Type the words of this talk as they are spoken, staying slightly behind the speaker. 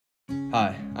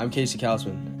Hi, I'm Casey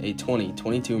Kausman, a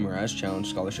 2022 Mirage Challenge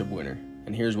Scholarship winner,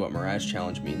 and here's what Mirage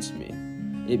Challenge means to me.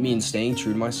 It means staying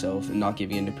true to myself and not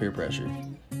giving in to peer pressure.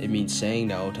 It means saying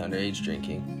no to underage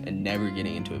drinking and never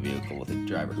getting into a vehicle with a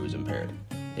driver who is impaired.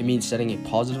 It means setting a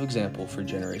positive example for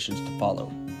generations to follow.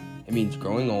 It means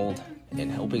growing old and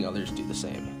helping others do the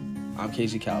same. I'm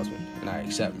Casey Kausman, and I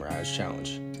accept Mirage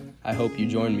Challenge. I hope you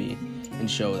join me and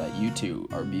show that you too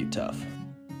are Butte tough.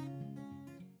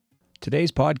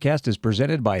 Today's podcast is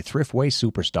presented by Thriftway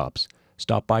Superstops.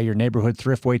 Stop by your neighborhood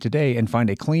Thriftway today and find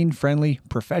a clean, friendly,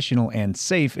 professional, and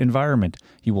safe environment.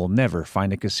 You will never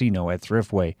find a casino at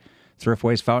Thriftway.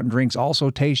 Thriftway's fountain drinks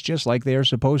also taste just like they are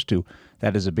supposed to.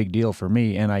 That is a big deal for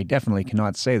me, and I definitely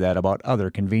cannot say that about other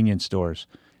convenience stores.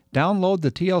 Download the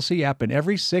TLC app and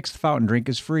every sixth fountain drink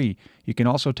is free. You can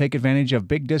also take advantage of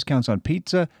big discounts on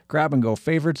pizza, grab-and-go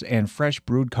favorites, and fresh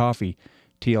brewed coffee.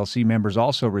 TLC members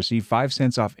also receive 5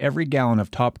 cents off every gallon of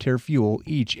top-tier fuel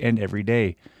each and every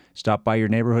day. Stop by your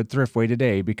neighborhood Thriftway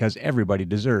today because everybody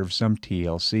deserves some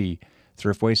TLC.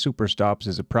 Thriftway Superstops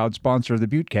is a proud sponsor of the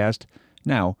Buttecast.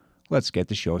 Now, let's get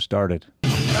the show started.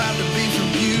 Proud to be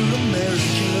from Butte,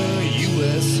 America,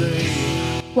 USA.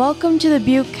 Welcome to the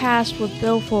Buttecast with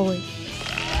Bill Foley.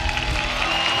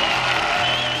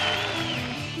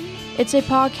 It's a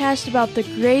podcast about the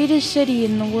greatest city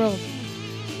in the world,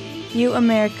 Butte,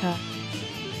 America.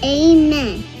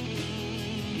 Amen.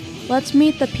 Let's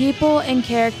meet the people and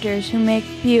characters who make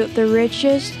Butte the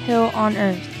richest hill on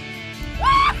earth.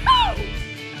 Woo-hoo!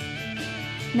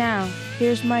 Now,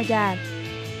 here's my dad,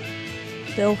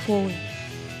 Bill Foley.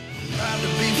 Proud to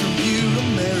be from Butte,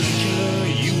 America,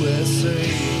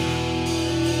 USA.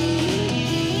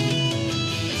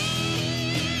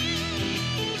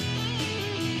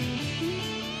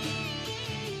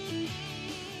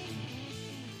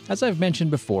 As I've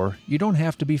mentioned before, you don't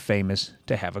have to be famous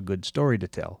to have a good story to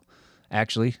tell.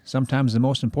 Actually, sometimes the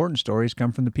most important stories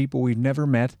come from the people we've never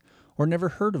met or never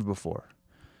heard of before.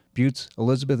 Butte's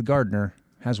Elizabeth Gardner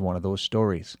has one of those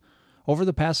stories. Over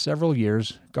the past several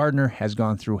years, Gardner has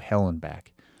gone through hell and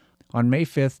back. On May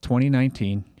 5th,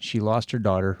 2019, she lost her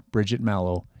daughter, Bridget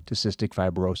Mallow, to cystic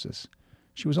fibrosis.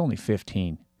 She was only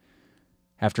 15.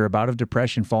 After a bout of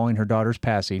depression following her daughter's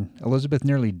passing, Elizabeth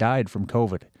nearly died from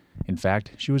COVID. In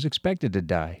fact, she was expected to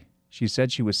die. She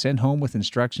said she was sent home with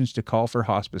instructions to call for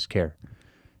hospice care.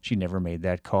 She never made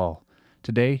that call.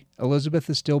 Today, Elizabeth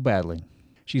is still battling.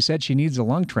 She said she needs a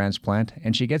lung transplant,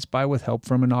 and she gets by with help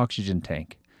from an oxygen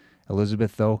tank.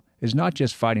 Elizabeth, though, is not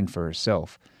just fighting for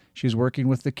herself. She's working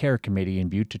with the Care Committee in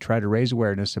Butte to try to raise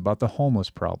awareness about the homeless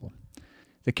problem.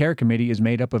 The Care Committee is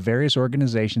made up of various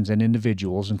organizations and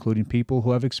individuals, including people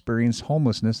who have experienced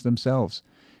homelessness themselves.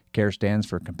 CARE stands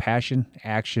for Compassion,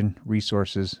 Action,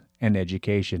 Resources, and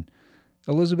Education.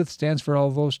 Elizabeth stands for all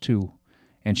of those too,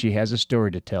 and she has a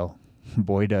story to tell.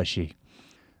 Boy, does she.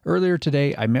 Earlier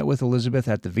today, I met with Elizabeth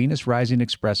at the Venus Rising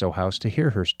Espresso House to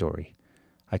hear her story.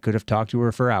 I could have talked to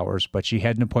her for hours, but she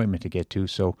had an appointment to get to,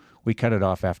 so we cut it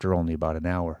off after only about an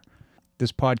hour.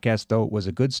 This podcast, though, was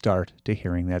a good start to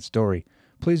hearing that story.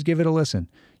 Please give it a listen.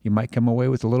 You might come away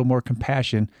with a little more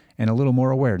compassion and a little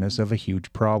more awareness of a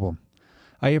huge problem.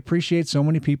 I appreciate so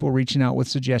many people reaching out with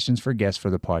suggestions for guests for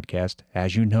the podcast.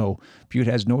 As you know, Butte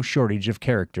has no shortage of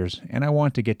characters, and I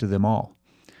want to get to them all.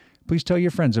 Please tell your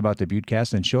friends about the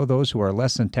Buttecast and show those who are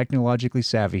less than technologically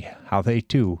savvy how they,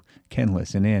 too, can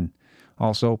listen in.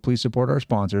 Also, please support our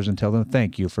sponsors and tell them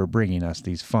thank you for bringing us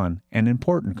these fun and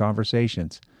important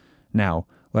conversations. Now,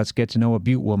 let's get to know a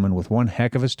Butte woman with one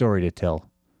heck of a story to tell,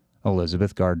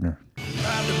 Elizabeth Gardner.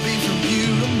 Proud to be from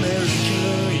Butte,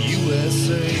 America,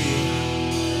 USA.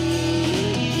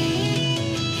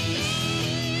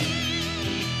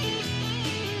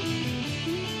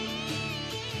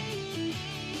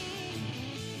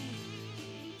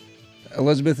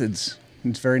 Elizabeth, it's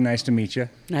very nice to meet you.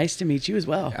 Nice to meet you as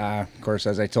well. Of course,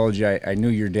 as I told you, I knew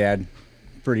your dad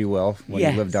pretty well when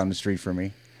Yes. he lived down the street from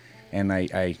me, and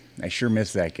I sure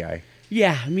miss that guy.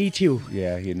 Yeah, me too.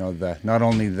 Yeah, you know, not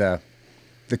only the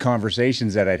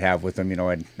conversations that I'd have with him, you know,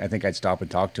 I think I'd stop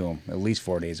and talk to him at least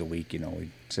 4 days a week. You know,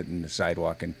 we'd sit in the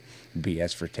sidewalk and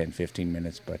BS for 10, 15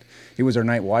 minutes, but he was our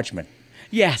night watchman.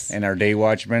 Yes. And our day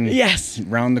watchman. Yes.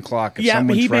 Round the clock. If Yeah,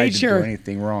 someone he tried made to sure. do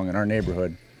anything wrong in our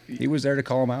neighborhood, he was there to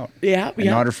call him out. Yeah, And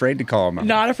yeah. not afraid to call him out.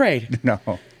 Not afraid. No.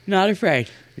 Not afraid.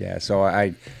 Yeah, so I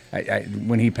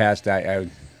when he passed, I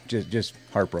just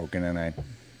heartbroken, and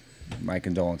my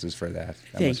condolences for that.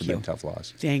 That Thank must have been you. a tough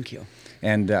loss. Thank you.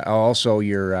 And also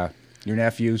your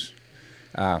nephews,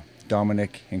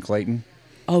 Dominic and Clayton.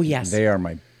 Oh, yes. They are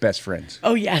my best friends.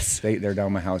 Oh, yes. They're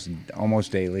down my house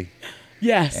almost daily,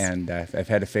 Yes. and I've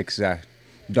had to fix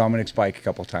Dominic's bike a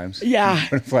couple times. Yeah.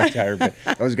 Flat tire, but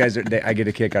those guys, I get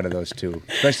a kick out of those too,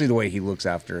 especially the way he looks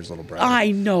after his little brother.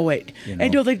 I know it. You know?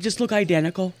 And don't they just look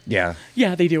identical? Yeah,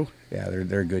 Yeah, they do. yeah,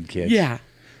 they're good kids. Yeah.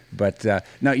 But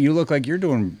now you look like you're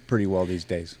doing pretty well these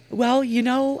days. Well, you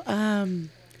know,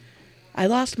 I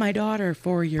lost my daughter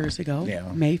 4 years ago,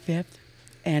 Yeah. May 5th,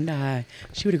 and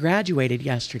she would have graduated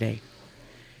yesterday.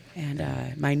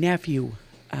 And my nephew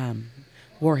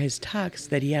wore his tux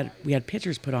that we had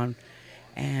pictures put on,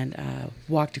 and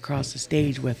walked across the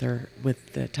stage with her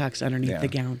with the tux underneath Yeah. the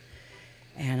gown,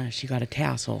 and she got a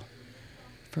tassel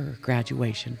for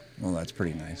graduation. Well, that's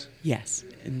pretty nice. Yes,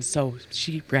 and so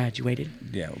she graduated,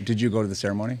 Yeah. Did you go to the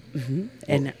ceremony?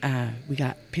 and we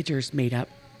got pictures made up,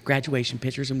 graduation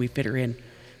pictures, and we fit her in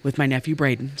with my nephew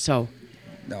Braden. So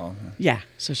No. yeah,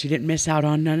 so she didn't miss out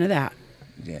on none of that.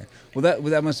 Yeah. Well,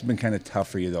 that must have been kind of tough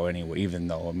for you though. Anyway, even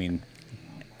though I mean,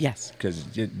 Yes, because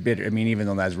even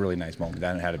though that's a really nice moment,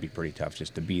 that had to be pretty tough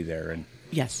just to be there and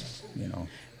yes. you know.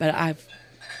 But I've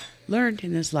learned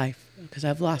in this life, because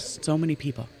I've lost so many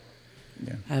people.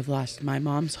 Yeah. I've lost my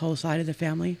mom's whole side of the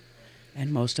family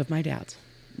and most of my dad's.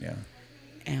 Yeah.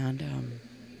 And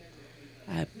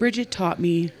Bridget taught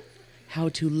me how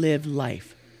to live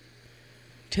life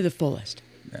to the fullest.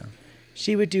 Yeah.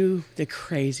 She would do the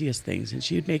craziest things, and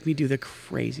she would make me do the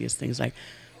craziest things, like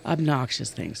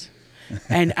obnoxious things.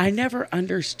 And I never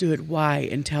understood why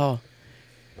until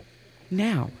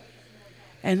now.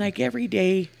 And like every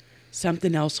day,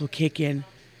 something else will kick in,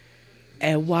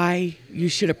 and why you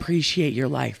should appreciate your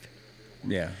life.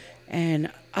 Yeah.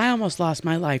 And I almost lost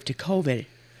my life to COVID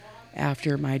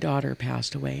after my daughter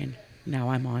passed away, and now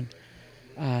I'm on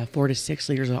 4 to 6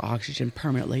 liters of oxygen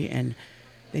permanently, and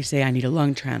they say I need a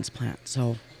lung transplant.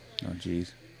 So, Oh,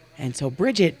 geez. and so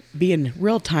Bridget, being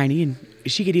real tiny, and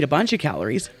she could eat a bunch of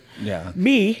calories. Yeah.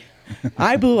 Me,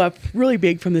 I blew up really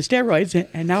big from the steroids,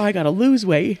 and now I got to lose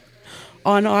weight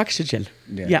on oxygen.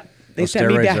 Yeah. They Those sent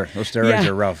me steroids back. those steroids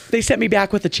are rough. They sent me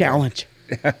back with a challenge.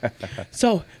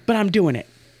 So, but I'm doing it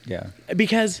Yeah.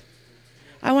 because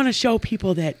I want to show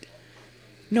people that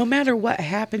no matter what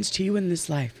happens to you in this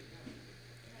life,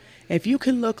 if you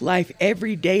can look life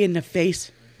every day in the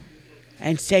face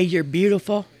and say you're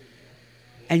beautiful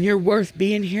and you're worth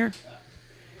being here,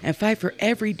 and fight for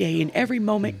every day and every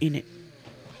moment in it,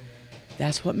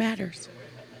 that's what matters.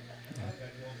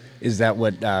 Is that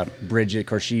what Bridget, of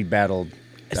course, she battled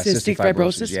Cystic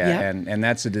fibrosis, Yeah, yeah. and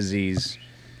that's a disease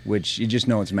which you just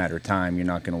know it's a matter of time. You're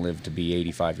not going to live to be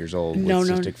 85 years old with No,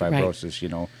 cystic right. fibrosis, you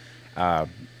know.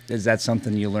 Is that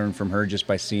something you learned from her just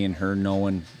by seeing her,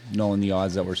 knowing the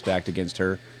odds that were stacked against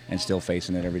her and still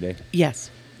facing it every day?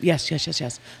 Yes.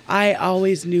 I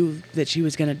always knew that she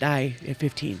was going to die at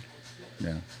 15.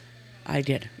 Yeah. I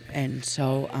did. And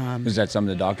so, Is that something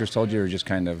the doctors told you or just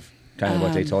kind of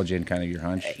what they told you and kind of your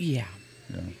hunch? yeah.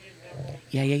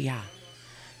 Yeah.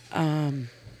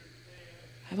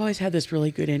 I've always had this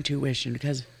really good intuition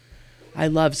because I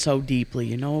love so deeply.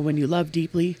 You know, when you love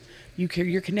deeply,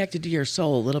 you're connected to your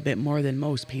soul a little bit more than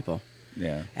most people.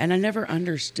 Yeah. And I never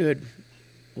understood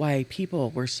why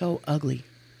people were so ugly.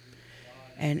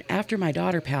 And after my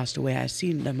daughter passed away, I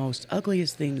seen the most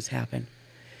ugliest things happen.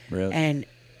 Really?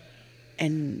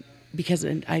 And because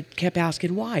I kept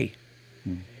asking why.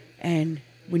 And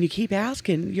when you keep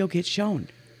asking, you'll get shown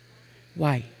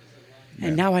why.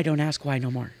 And now I don't ask why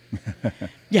no more.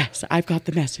 Yes, I've got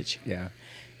the message. Yeah.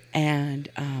 And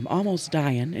almost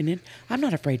dying, and I'm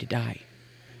not afraid to die.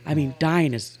 I mean,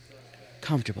 dying is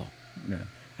comfortable. Yeah.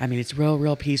 I mean, it's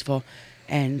real peaceful.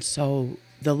 And so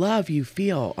the love you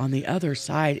feel on the other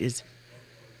side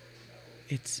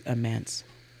it's immense.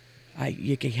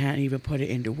 You can't even put it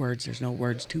into words. There's no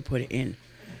words to put it in.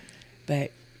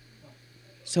 But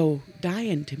so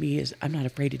dying to me is, I'm not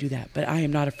afraid to do that, but I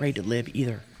am not afraid to live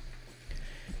either.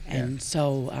 And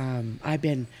so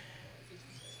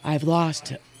I've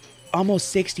lost almost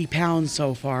 60 pounds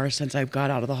so far since I've got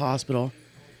out of the hospital.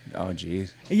 Oh,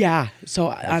 geez. Yeah, so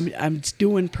I'm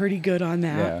doing pretty good on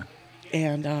that.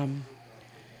 Yeah. And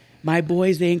my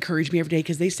boys, they encourage me every day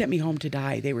because they sent me home to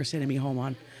die. They were sending me home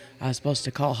on, I was supposed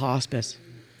to call hospice.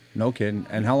 No kidding.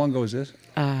 And how long ago was this?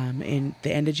 In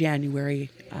the end of January,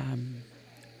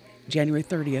 January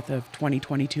 30th of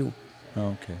 2022.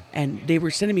 Oh, okay. And they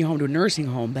were sending me home to a nursing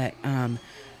home, but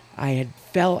I had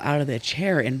fell out of the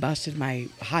chair and busted my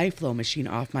high flow machine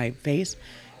off my face,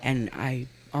 and I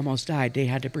almost died. They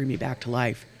had to bring me back to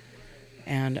life.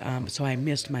 And so I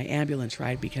missed my ambulance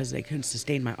ride because they couldn't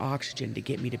sustain my oxygen to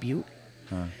get me to Butte.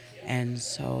 Huh. And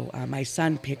so my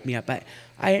son picked me up, but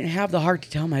I didn't have the heart to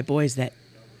tell my boys that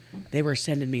they were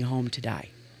sending me home to die,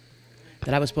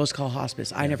 that I was supposed to call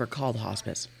hospice. I never called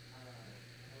hospice.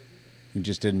 You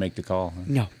just didn't make the call. Huh?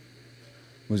 No.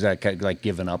 Was that like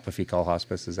giving up if you call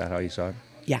hospice? Is that how you saw it?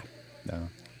 Yeah. No.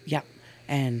 Yeah.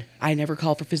 And I never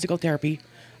called for physical therapy.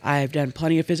 I've done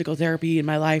plenty of physical therapy in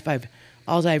my life.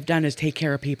 All I've done is take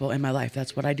care of people in my life.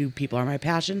 That's what I do. People are my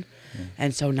passion.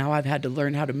 And so now I've had to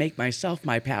learn how to make myself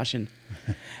my passion.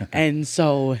 And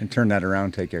so... And turn that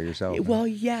around, take care of yourself. Well,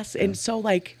 yes. And so,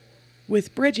 like,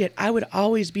 with Bridget, I would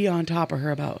always be on top of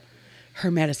her about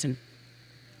her medicine.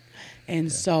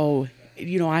 And so,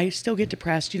 you know, I still get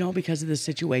depressed, you know, because of the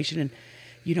situation. And,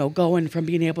 you know, going from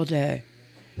being able to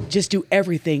just do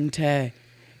everything to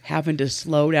having to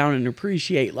slow down and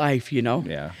appreciate life, you know?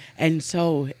 Yeah. And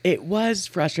so it was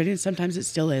frustrating. Sometimes it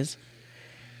still is.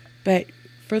 But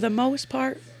for the most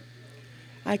part,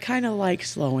 I kind of like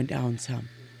slowing down some.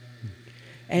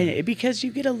 And because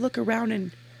you get to look around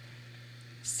and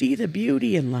see the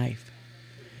beauty in life.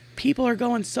 People are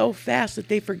going so fast that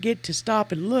they forget to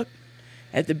stop and look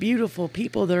at the beautiful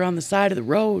people that are on the side of the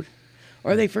road.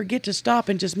 Or they forget to stop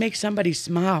and just make somebody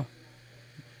smile.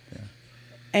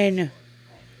 Yeah.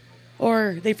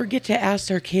 Or they forget to ask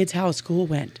their kids how school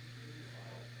went.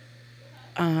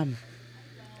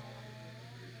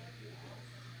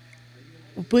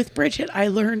 With Bridget, I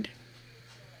learned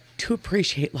to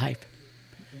appreciate life.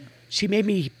 She made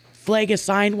me flag a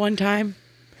sign one time.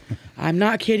 I'm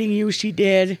not kidding you, she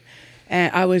did.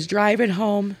 And I was driving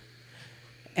home,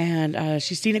 and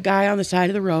she seen a guy on the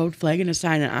side of the road flagging a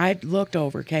sign, and I looked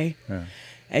over, okay? Yeah.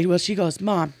 And well, she goes,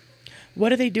 Mom,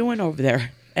 what are they doing over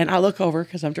there? And I look over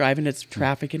because I'm driving. It's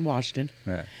traffic in Washington.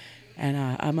 Yeah. And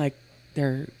I'm like,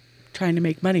 they're trying to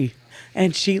make money.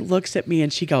 And she looks at me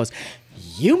and she goes,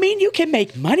 you mean you can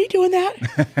make money doing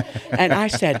that? And I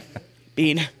said,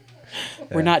 Bean,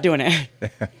 we're not doing it.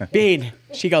 Bean.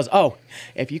 She goes, oh,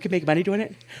 if you can make money doing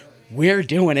it, we're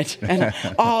doing it. And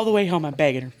all the way home, I'm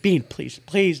begging her, Bean,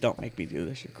 please don't make me do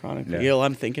this. You're chronically ill.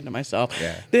 I'm thinking to myself,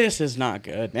 this is not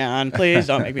good, man. Please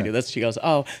don't make me do this. She goes,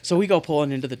 oh. So we go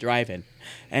pulling into the drive-in.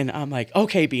 And I'm like,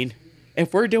 okay, Bean,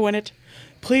 if we're doing it,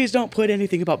 please don't put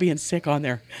anything about being sick on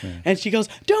there. Yeah. And she goes,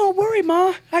 don't worry,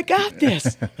 Ma, I got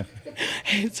this.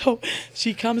 And so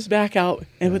she comes back out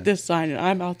and with this sign, and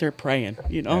I'm out there praying.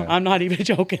 You know, I'm not even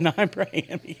joking. I'm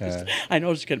praying because I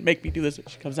know she's going to make me do this.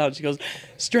 She comes out and she goes,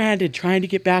 stranded, trying to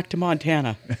get back to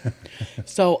Montana.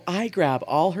 So I grab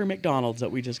all her McDonald's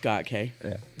that we just got, okay?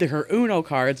 Yeah. Her Uno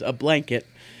cards, a blanket,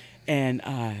 and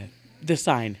the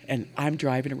sign. And I'm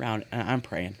driving around and I'm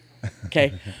praying,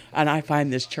 okay? And I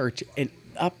find this church, and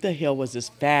up the hill was this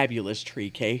fabulous tree,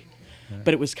 okay?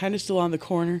 But it was kind of still on the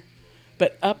corner.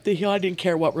 But up the hill, I didn't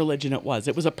care what religion it was.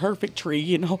 It was a perfect tree,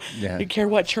 you know. Yeah. I didn't care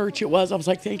what church it was. I was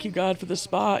like, thank you, God, for the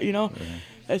spot, you know.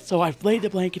 And so I laid the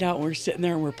blanket out, and we're sitting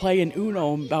there, and we're playing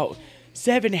Uno. About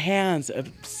 7 hands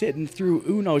of sitting through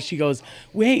Uno. She goes,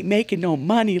 we ain't making no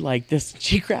money like this.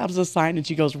 She grabs a sign, and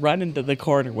she goes running to the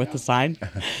corner with the sign.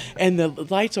 And the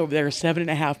lights over there are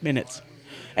 7.5 minutes.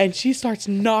 And she starts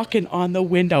knocking on the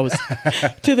windows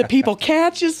to the people.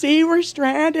 Can't you see we're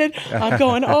stranded? I'm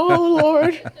going, oh,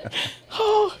 Lord.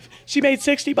 Oh, she made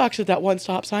 $60 at that one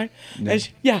stop sign. No.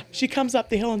 And she comes up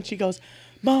the hill and she goes,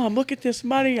 Mom, look at this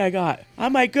money I got.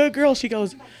 I'm like, good girl. She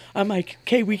goes, I'm like,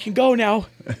 okay, we can go now.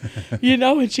 You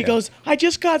know, and she goes, I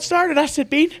just got started. I said,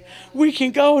 Bean, we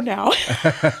can go now.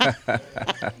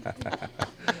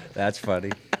 That's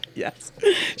funny. Yes.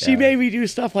 She made me do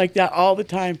stuff like that all the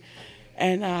time.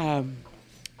 And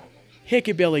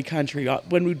hickabilly country,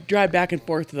 when we drive back and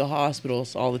forth to the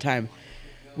hospitals all the time,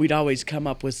 we'd always come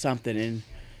up with something.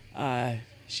 And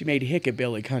she made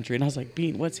hickabilly country. And I was like,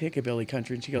 Bean, what's hickabilly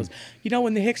country? And she goes, you know,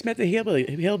 when the Hicks met the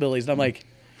hillbillies. And I'm like,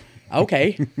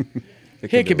 okay,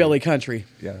 hickabilly country.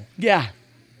 Yeah. Yeah.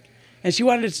 And she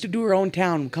wanted us to do her own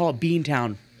town, call it Bean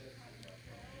Town.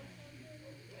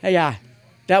 Yeah.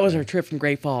 That was her trip from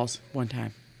Great Falls one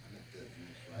time.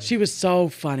 She was so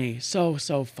funny, so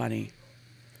funny.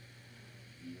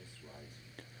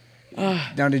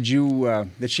 Now, did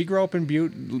she grow up in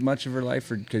Butte much of her life?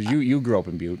 Because you grew up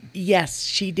in Butte. Yes,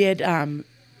 she did.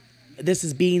 This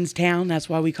is Bean's town. That's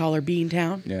why we call her Bean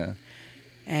Town. Yeah.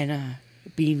 And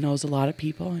Bean knows a lot of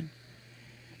people, and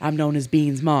I'm known as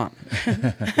Bean's mom.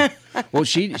 Well,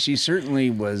 she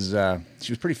certainly was.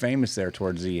 She was pretty famous there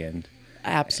towards the end.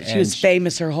 Absolutely. She was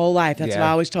famous her whole life. That's what I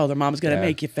always told her. Mom's going to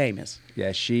make you famous.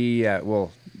 Yeah, she,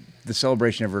 the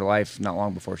celebration of her life not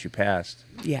long before she passed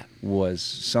was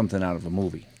something out of a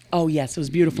movie. Oh, yes, it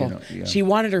was beautiful. You know, she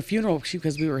wanted her funeral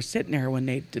because we were sitting there when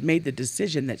they made the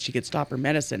decision that she could stop her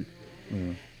medicine.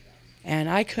 Mm. And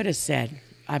I could have said,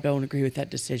 I don't agree with that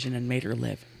decision and made her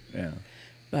live. Yeah.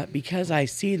 But because I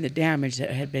seen the damage that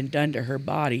had been done to her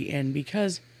body, and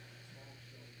because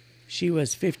she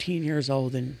was 15 years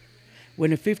old and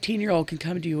when a 15-year-old can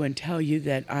come to you and tell you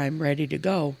that I'm ready to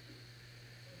go,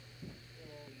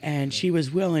 and she was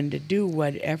willing to do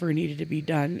whatever needed to be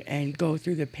done and go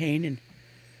through the pain and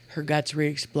her guts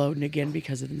re-exploding again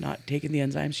because of not taking the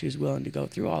enzymes, she was willing to go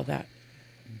through all that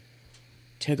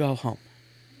to go home.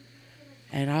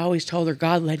 And I always told her,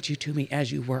 God lent you to me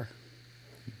as you were.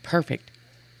 Perfect.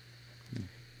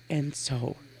 And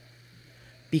so,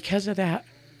 because of that,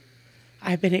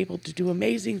 I've been able to do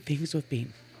amazing things with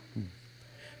Bean.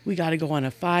 We got to go on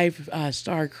a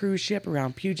 5-star cruise ship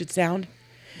around Puget Sound.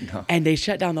 No. And they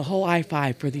shut down the whole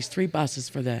I-5 for these 3 buses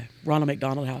for the Ronald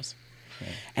McDonald House.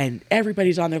 Okay. And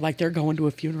everybody's on there like they're going to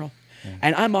a funeral. Yeah.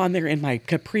 And I'm on there in my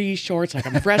capri shorts, like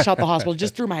I'm fresh out the hospital,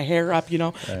 just threw my hair up,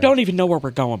 Don't even know where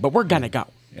we're going, but we're going to go,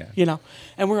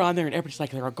 And we're on there and everybody's like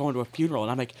they're going to a funeral.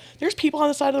 And I'm like, there's people on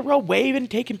the side of the road waving,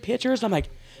 taking pictures. And I'm like,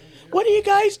 what are you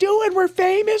guys doing? We're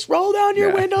famous. Roll down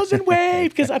your windows and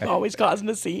wave. Because I'm always causing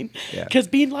a scene. Because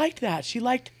Bean liked that. She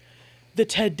liked the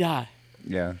ta-da.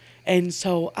 Yeah. And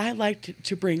so I liked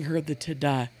to bring her the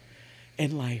ta-da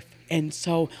in life. And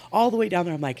so all the way down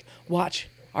there, I'm like, watch.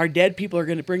 Our dead people are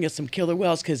going to bring us some killer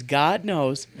whales because God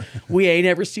knows we ain't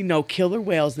ever seen no killer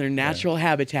whales in their natural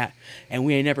habitat. And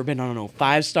we ain't never been on no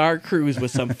 5-star cruise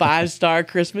with some 5-star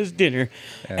Christmas dinner.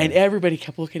 And everybody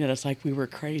kept looking at us like we were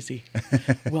crazy.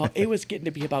 Well, it was getting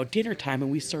to be about dinner time, and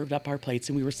we served up our plates,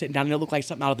 and we were sitting down, and it looked like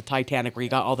something out of the Titanic where you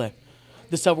got all the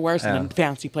silverwares and the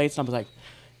fancy plates. And I was like,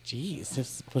 geez,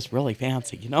 this was really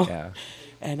fancy, Yeah.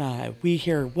 And we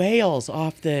hear whales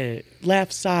off the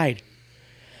left side.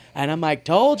 And I'm like,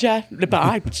 told ya. But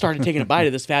I started taking a bite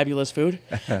of this fabulous food.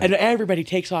 And everybody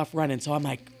takes off running. So I'm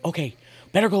like, okay,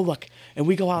 better go look. And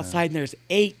we go outside, and there's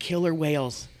 8 killer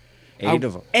whales. 8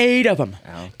 of them? 8 of them.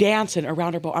 Wow. Dancing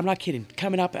around our boat. I'm not kidding.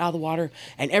 Coming up out of the water.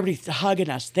 And everybody's hugging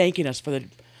us, thanking us for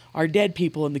our dead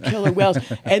people and the killer whales.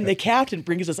 And the captain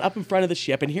brings us up in front of the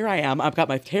ship. And here I am. I've got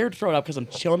my hair thrown up because I'm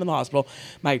chilling in the hospital.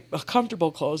 My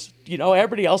comfortable clothes.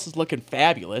 Everybody else is looking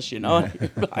fabulous,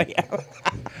 I am.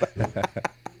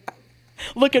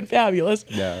 Looking fabulous.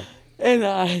 Yeah.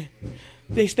 And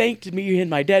they thanked me and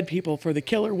my dead people for the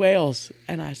killer whales.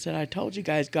 And I said, I told you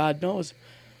guys, God knows,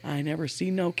 I never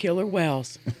seen no killer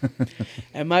whales.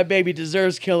 And my baby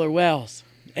deserves killer whales.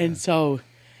 And so,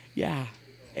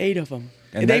 8 of them.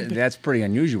 And that's pretty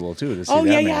unusual, too, to see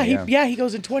that many. He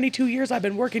goes, in 22 years I've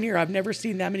been working here, I've never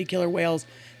seen that many killer whales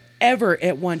ever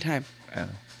at one time. Yeah.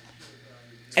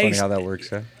 It's funny how that works,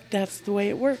 huh? That's the way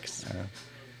it works.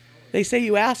 They say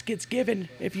you ask, it's given.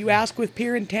 If you ask with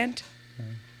pure intent,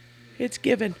 it's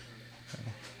given.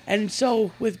 And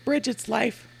so with Bridget's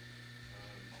life,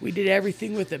 we did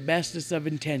everything with the bestest of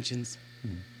intentions.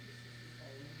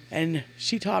 And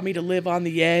she taught me to live on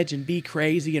the edge and be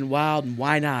crazy and wild, and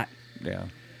why not? Yeah.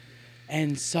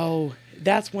 And so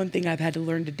that's one thing I've had to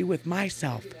learn to do with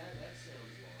myself,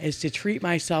 is to treat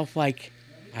myself like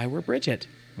I were Bridget.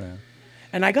 Yeah.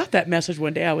 And I got that message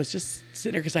one day. I was just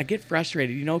sitting there because I get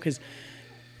frustrated, because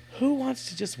who wants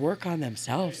to just work on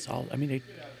themselves?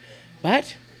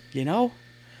 But,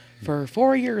 for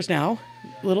 4 years now,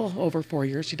 a little over 4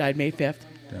 years, she died May 5th.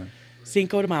 Yeah.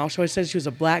 Cinco de Mayo. She always said she was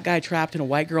a black guy trapped in a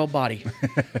white girl body.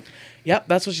 Yep,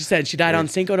 that's what she said. She died on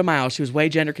Cinco de Mayo. She was way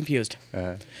gender confused.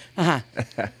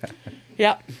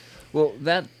 Yep. Well,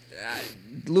 that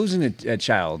losing a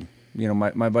child,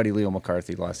 my buddy Leo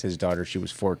McCarthy lost his daughter. She was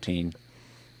 14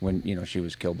 when, she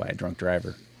was killed by a drunk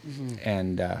driver. Mm-hmm.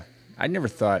 And I never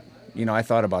thought, I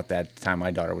thought about that time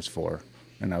my daughter was 4,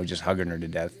 and I was just hugging her to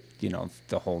death,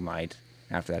 the whole night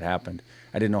after that happened.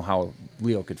 I didn't know how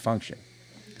Leo could function.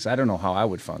 Because I don't know how I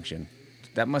would function.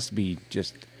 That must be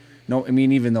just,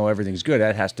 even though everything's good,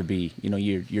 that has to be,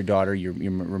 your daughter, you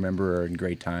remember her in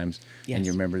great times. Yes. And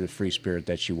you remember the free spirit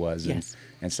that she was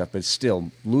and stuff. But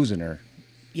still, losing her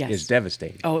is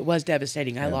devastating. Oh, it was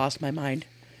devastating. I lost my mind.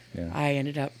 Yeah. I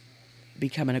ended up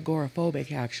becoming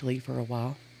agoraphobic, actually, for a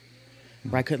while,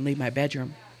 where I couldn't leave my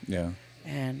bedroom. Yeah.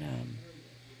 And,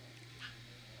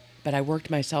 but I worked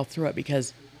myself through it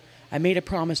because I made a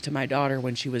promise to my daughter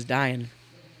when she was dying.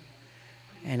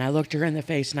 And I looked her in the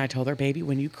face and I told her, baby,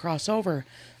 when you cross over,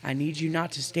 I need you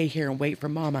not to stay here and wait for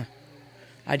Mama.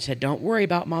 I said, don't worry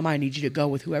about Mama. I need you to go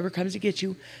with whoever comes to get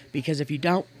you, because if you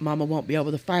don't, Mama won't be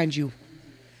able to find you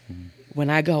when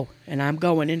I go. And I'm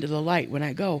going into the light when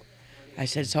I go. I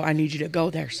said, so I need you to go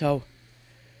there. So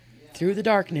through the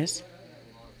darkness,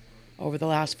 over the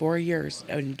last 4 years,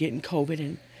 and getting COVID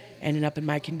and ending up in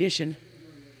my condition,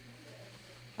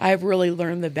 I've really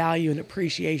learned the value and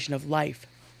appreciation of life.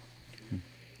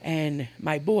 And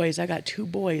my boys, I got 2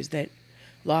 boys that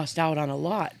lost out on a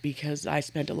lot because I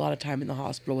spent a lot of time in the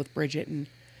hospital with Bridget, and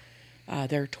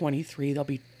they're 23.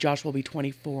 Joshua will be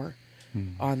 24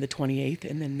 on the 28th,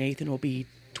 and then Nathan will be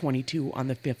 22 on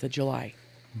the 5th of July.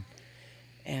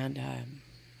 And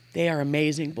they are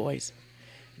amazing boys.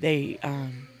 They,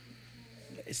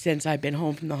 since I've been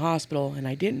home from the hospital and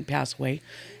I didn't pass away,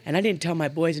 and I didn't tell my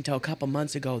boys until a couple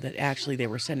months ago that actually they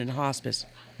were sent in hospice.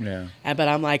 Yeah. But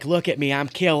I'm like, look at me, I'm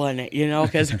killing it,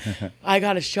 because I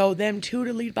got to show them too,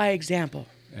 to lead by example.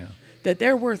 Yeah. That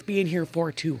they're worth being here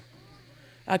for too.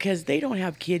 Because they don't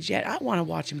have kids yet. I want to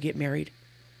watch them get married.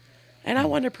 And I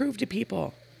want to prove to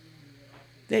people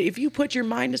that if you put your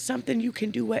mind to something, you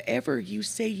can do whatever you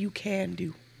say you can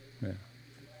do. Yeah.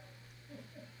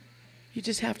 You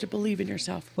just have to believe in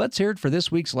yourself. Let's hear it for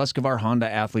this week's Lescavar Honda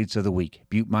Athletes of the Week.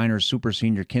 Butte Miners Super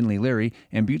Senior Kinley Leary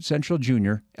and Butte Central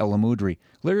Junior Ella Moudry.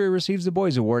 Leary receives the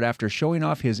Boys Award after showing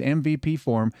off his MVP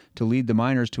form to lead the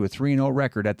Miners to a 3-0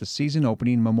 record at the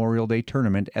season-opening Memorial Day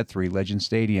tournament at Three Legends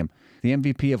Stadium. The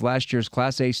MVP of last year's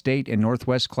Class A State and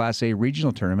Northwest Class A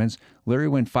regional tournaments, Leary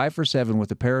went 5 for 7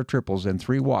 with a pair of triples and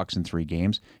 3 walks in 3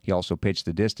 games. He also pitched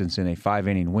the distance in a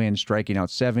 5-inning win, striking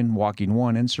out 7, walking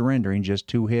 1, and surrendering just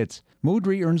 2 hits.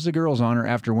 Moudry earns the girls' honor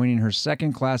after winning her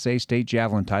second Class A State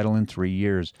javelin title in 3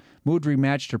 years. Moudry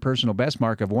matched her personal best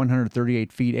mark of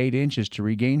 138 feet 8 inches to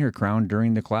regain her crown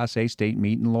during the Class A State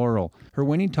meet in Laurel. Her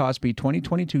winning toss beat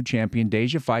 2022 champion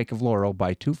Deja Fike of Laurel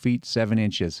by 2 feet 7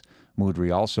 inches.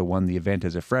 Moudry also won the event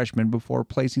as a freshman before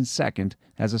placing second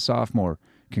as a sophomore.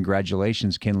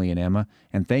 Congratulations, Kinley and Emma,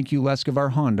 and thank you,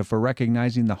 Lescavar Honda, for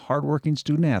recognizing the hardworking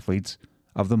student-athletes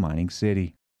of the mining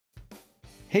city.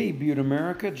 Hey Butte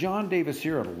America, John Davis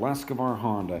here at Lescavar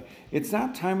Honda. It's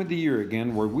that time of the year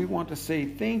again where we want to say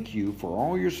thank you for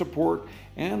all your support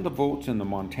and the votes in the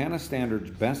Montana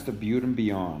Standard's Best of Butte and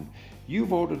Beyond. You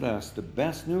voted us the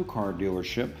best new car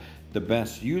dealership, the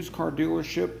best used car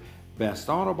dealership, best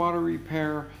auto body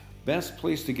repair, best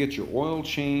place to get your oil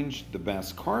changed, the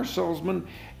best car salesman,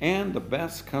 and the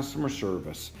best customer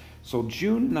service. So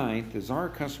June 9th is our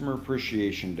Customer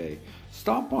Appreciation Day.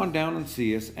 Stop on down and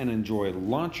see us and enjoy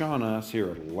lunch on us here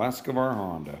at Lescavar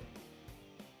Honda.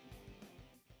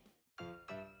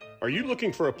 Are you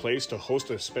looking for a place to host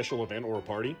a special event or a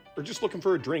party? Or just looking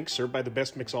for a drink served by the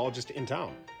best mixologist in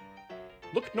town?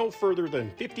 Look no further than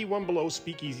 51 Below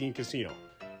Speakeasy and Casino.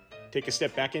 Take a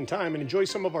step back in time and enjoy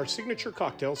some of our signature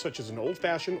cocktails such as an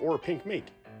old-fashioned or a pink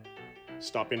mate.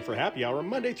 Stop in for happy hour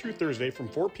Monday through Thursday from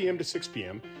 4 p.m. to 6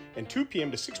 p.m. and 2 p.m.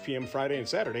 to 6 p.m. Friday and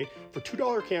Saturday for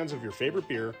 $2 cans of your favorite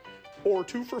beer or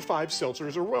 2 for $5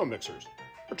 seltzers or well mixers.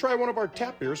 Or try one of our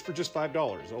tap beers for just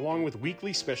 $5 along with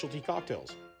weekly specialty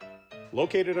cocktails.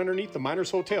 Located underneath the Miners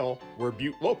Hotel, where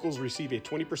Butte locals receive a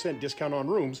 20% discount on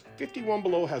rooms, 51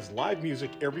 Below has live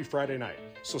music every Friday night.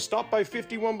 So stop by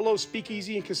 51 Below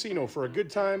Speakeasy and Casino for a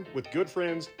good time with good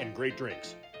friends and great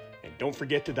drinks. And don't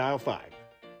forget to dial 5.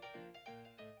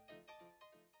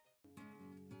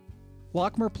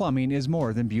 Lockmer Plumbing is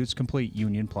more than Butte's complete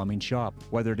union plumbing shop.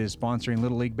 Whether it is sponsoring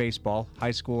Little League Baseball,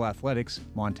 high school athletics,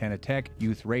 Montana Tech,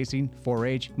 youth racing,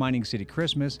 4-H, Mining City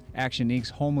Christmas, Action Inc.'s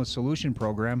Homeless Solution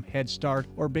Program, Head Start,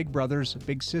 or Big Brothers,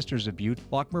 Big Sisters of Butte,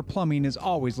 Lockmer Plumbing is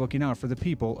always looking out for the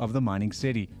people of the mining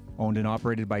city. Owned and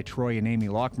operated by Troy and Amy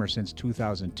Lockmer since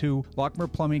 2002,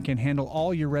 Lockmer Plumbing can handle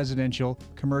all your residential,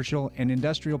 commercial, and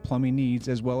industrial plumbing needs,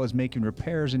 as well as making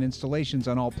repairs and installations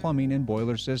on all plumbing and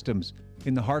boiler systems.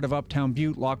 In the heart of Uptown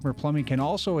Butte, Lockmer Plumbing can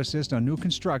also assist on new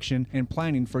construction and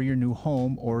planning for your new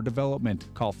home or development.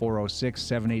 Call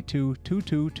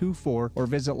 406-782-2224 or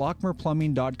visit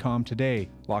lockmerplumbing.com today.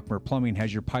 Lockmer Plumbing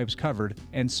has your pipes covered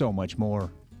and so much more.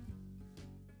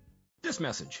 This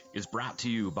message is brought to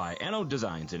you by Anode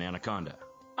Designs in Anaconda.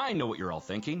 I know what you're all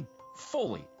thinking.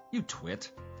 Foley, you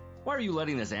twit. Why are you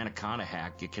letting this Anaconda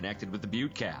hack get connected with the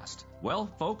Buttecast? Well,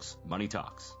 folks, money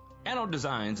talks. Anode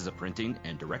Designs is a printing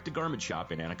and direct-to-garment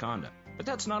shop in Anaconda. But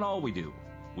that's not all we do.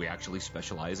 We actually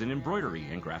specialize in embroidery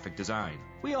and graphic design.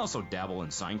 We also dabble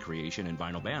in sign creation and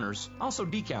vinyl banners, also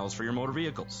decals for your motor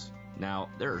vehicles. Now,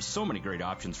 there are so many great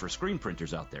options for screen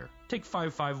printers out there. Take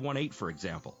 5518, for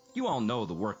example. You all know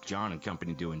the work John and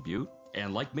company do in Butte.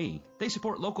 And like me, they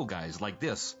support local guys like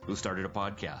this who started a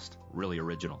podcast. Really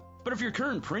original. But if your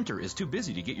current printer is too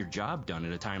busy to get your job done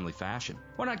in a timely fashion,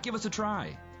 why not give us a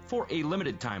try? For a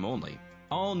limited time only,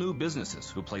 all new businesses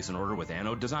who place an order with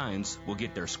Anode Designs will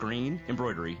get their screen,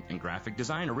 embroidery, and graphic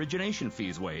design origination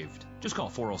fees waived. Just call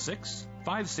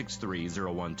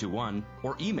 406-563-0121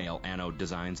 or email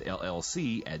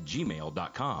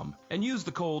anodedesignsllc@gmail.com and use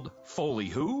the code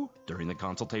FOLEYWHO during the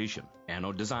consultation.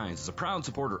 Anode Designs is a proud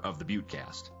supporter of the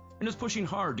Buttecast and is pushing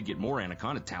hard to get more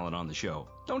Anaconda talent on the show.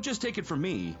 Don't just take it from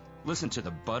me. Listen to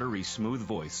the buttery smooth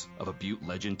voice of a Butte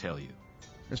legend tell you.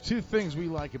 There's two things we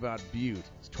like about Butte.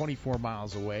 It's 24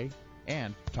 miles away,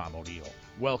 and Tom O'Neill.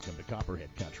 Welcome to Copperhead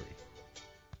Country.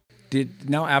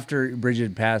 Now after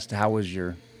Bridget passed, how was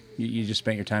you just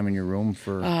spent your time in your room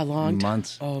for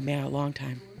months? Oh man, a long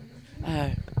time.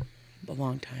 A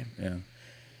long time. Yeah.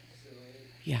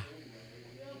 Yeah.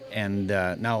 And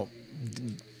now,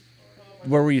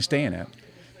 where were you staying at?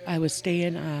 I was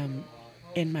staying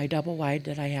in my double wide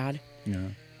that I had. Yeah.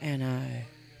 And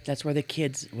that's where the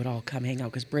kids would all come hang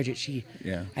out because Bridget,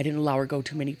 Yeah. I didn't allow her to go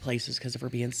too many places because of her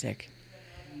being sick.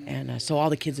 And so all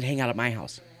the kids would hang out at my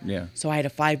house. Yeah. So I had a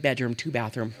 5-bedroom,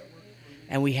 2-bathroom.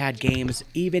 And we had games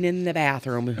even in the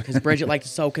bathroom because Bridget liked to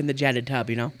soak in the jetted tub,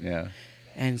 you know? Yeah.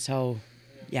 And so,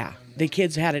 yeah, the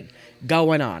kids had it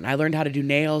going on. I learned how to do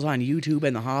nails on YouTube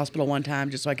in the hospital one time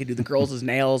just so I could do the girls'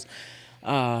 nails.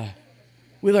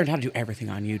 We learned how to do everything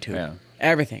on YouTube. Yeah.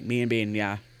 Everything. Me and Bean,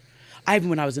 yeah. Even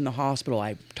when I was in the hospital,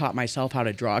 I taught myself how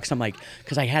to draw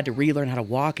because I had to relearn how to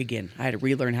walk again. I had to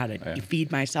relearn how to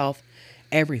feed myself,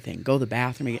 everything. Go to the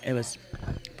bathroom. It was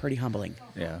pretty humbling.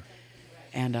 Yeah.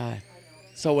 And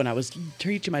so when I was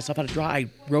teaching myself how to draw, I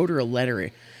wrote her a letter,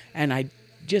 and I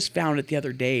just found it the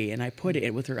other day, and I put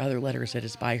it with her other letters that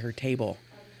is by her table.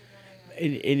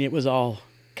 And it was all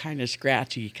kind of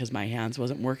scratchy because my hands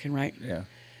wasn't working right. Yeah.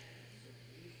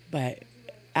 But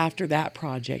after that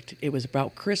project, it was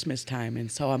about Christmas time,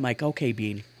 and so I'm like, okay,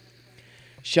 Bean,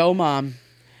 show Mom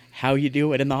how you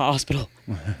do it in the hospital.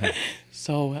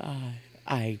 So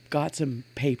I got some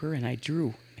paper, and I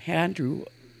hand drew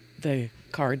the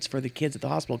cards for the kids at the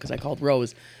hospital because I called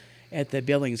Rose at the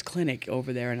Billings Clinic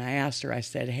over there, and I asked her, I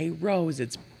said, hey, Rose,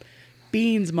 it's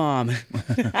Bean's mom.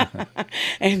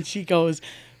 And she goes,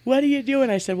 what are you doing?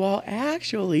 I said, well,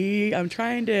 actually, I'm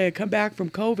trying to come back from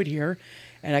COVID here,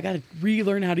 and I got to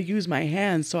relearn how to use my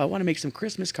hands, so I want to make some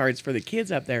Christmas cards for the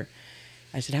kids up there.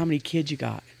 I said, how many kids you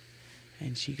got?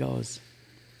 And she goes,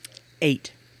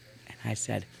 8. And I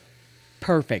said,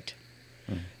 perfect.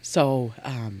 So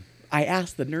I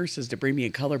asked the nurses to bring me a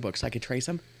color book so I could trace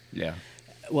them. Yeah.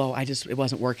 Well, it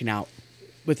wasn't working out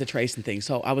with the tracing thing.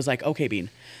 So I was like, okay, Bean.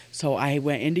 So I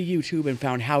went into YouTube and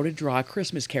found how to draw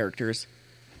Christmas characters.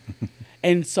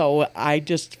 And so I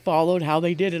just followed how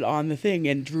they did it on the thing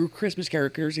and drew Christmas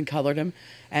characters and colored them.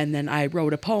 And then I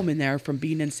wrote a poem in there from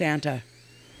Bean and Santa.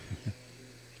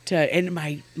 And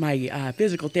my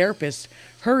physical therapist,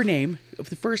 her name,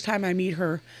 the first time I meet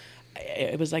her,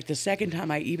 it was like the second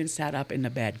time I even sat up in the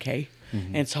bed, okay?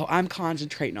 Mm-hmm. And so I'm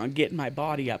concentrating on getting my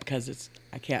body up because it's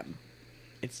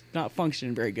not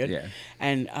functioning very good. Yeah.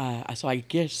 And so I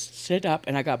just sit up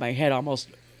and I got my head almost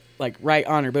like right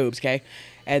on her boobs, okay?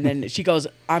 And then she goes,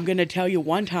 I'm going to tell you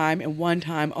one time and one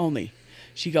time only.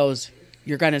 She goes,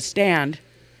 you're going to stand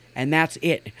and that's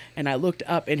it. And I looked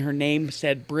up and her name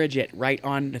said Bridget right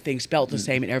on the thing, spelled the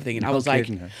same and everything. And I was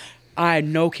kidding, like,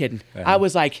 no kidding. I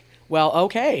was like, well,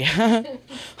 okay.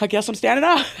 I guess I'm standing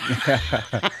up.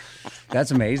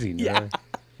 That's amazing. Yeah.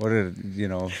 What a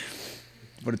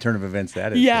turn of events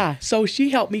that is. Yeah. So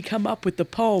she helped me come up with the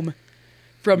poem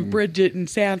from Bridget and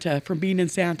Santa, from Bean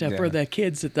and Santa for the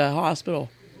kids at the hospital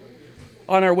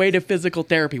on our way to physical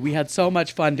therapy. We had so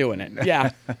much fun doing it.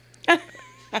 Yeah.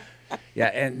 Yeah.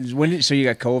 And so you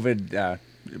got COVID,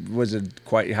 was it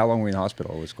quite, how long were you in the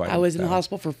hospital? It was quite. I was in the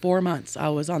hospital for 4 months. I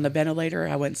was on the ventilator.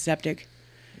 I went septic.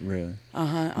 Really?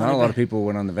 Uh-huh. Not a lot of people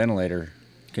went on the ventilator,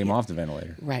 came off the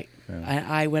ventilator. Right. Yeah.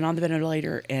 I went on the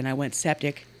ventilator and I went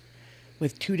septic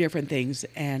with 2 different things.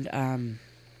 And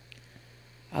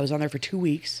I was on there for 2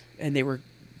 weeks and they were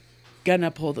going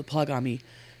to pull the plug on me.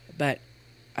 But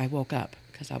I woke up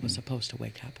because I was supposed to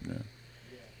wake up.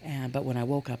 Yeah. But when I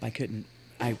woke up, I couldn't.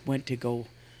 I went to go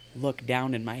look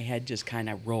down and my head just kind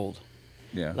of rolled.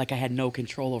 Yeah. Like I had no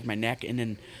control over my neck. And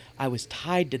then I was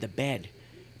tied to the bed.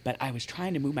 But I was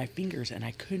trying to move my fingers, and I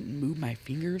couldn't move my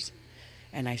fingers.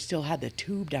 And I still had the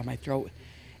tube down my throat.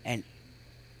 And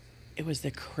it was the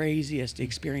craziest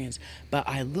experience. But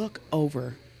I look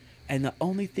over, and the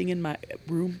only thing in my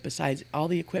room besides all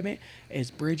the equipment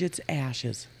is Bridget's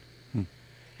ashes.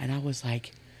 And I was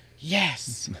like,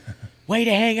 yes, way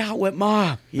to hang out with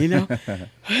Mom, you know?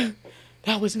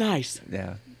 That was nice.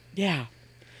 Yeah. Yeah.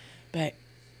 But,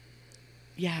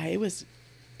 yeah, it was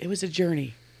a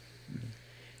journey.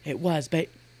 It was, but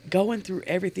going through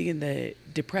everything in the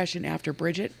depression after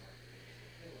Bridget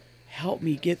helped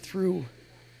me get through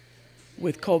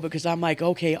with COVID because I'm like,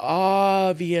 okay,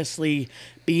 obviously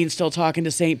Bean's still talking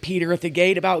to St. Peter at the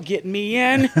gate about getting me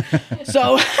in.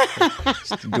 So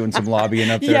doing some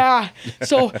lobbying up there. Yeah.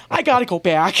 So I got to go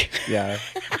back. Yeah.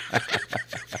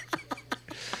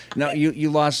 Now,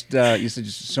 you lost, you said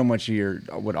so much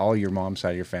of all your mom's side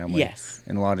of your family. Yes.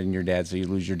 And a lot in your dad, so you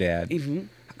lose your dad. Mm-hmm.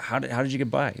 how did you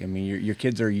get by? I mean, your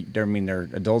kids they're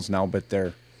adults now, but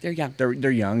they're young.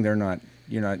 They're young. You're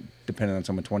not dependent on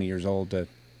someone 20 years old to.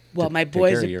 Well, to my take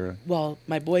boys. care of you. Well,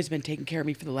 my boys have been taking care of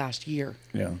me for the last year.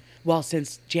 Yeah. Well,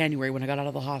 since January when I got out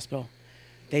of the hospital,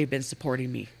 they've been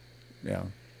supporting me. Yeah.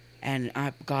 And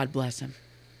God bless them.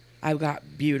 I've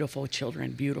got beautiful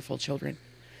children,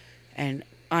 and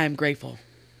I'm grateful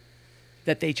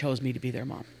that they chose me to be their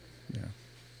mom. Yeah.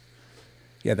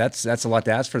 Yeah, that's a lot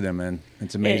to ask for them, man.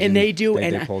 It's amazing. And they do,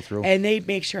 they pull through. And they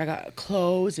make sure I got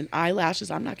clothes and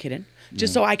eyelashes. I'm not kidding.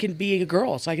 Just so I can be a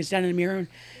girl, so I can stand in the mirror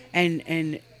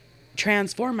and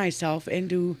transform myself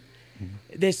into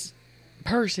this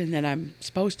person that I'm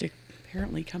supposed to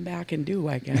apparently come back and do,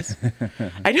 I guess.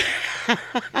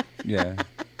 Yeah.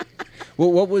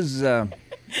 Well, what was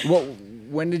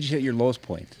when did you hit your lowest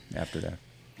point after that?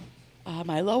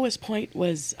 My lowest point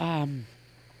was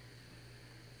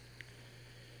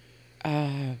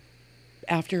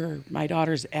after my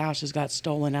daughter's ashes got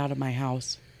stolen out of my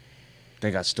house.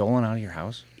 They got stolen out of your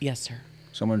house? Yes, sir.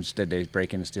 Did they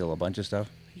break in and steal a bunch of stuff?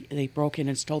 They broke in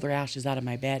and stole their ashes out of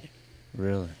my bed.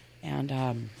 Really?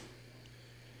 And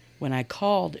when I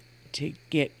called to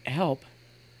get help,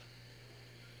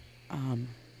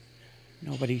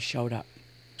 nobody showed up.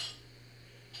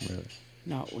 Really?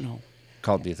 No.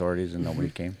 Called the authorities and nobody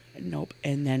came? Nope.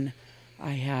 And then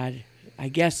I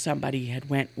guess somebody had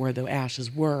went where the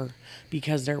ashes were,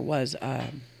 because there was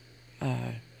a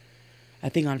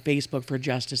thing on Facebook for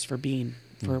Justice for Bean,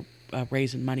 for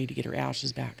raising money to get her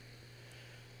ashes back.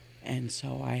 And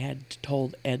so I had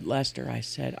told Ed Lester, I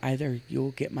said, either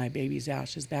you'll get my baby's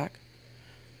ashes back,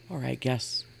 or I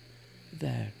guess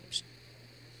the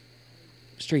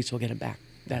streets will get them back.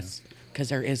 That's because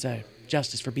there is a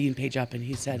Justice for Bean page up, and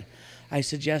he said, I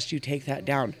suggest you take that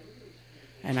down.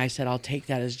 And I said, I'll take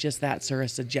that as just that, sir, a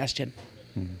suggestion.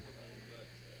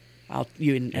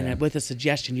 And with a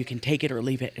suggestion, you can take it or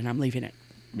leave it, and I'm leaving it.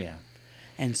 Yeah.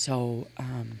 And so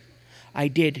I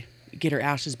did get her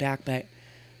ashes back, but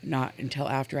not until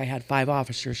after I had 5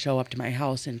 officers show up to my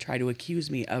house and try to accuse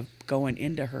me of going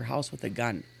into her house with a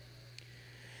gun.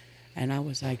 And I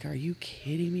was like, are you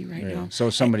kidding me right now? So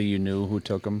somebody you knew who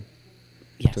took them?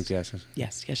 Yes. Took the ashes?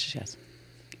 Yes.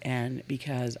 And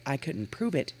because I couldn't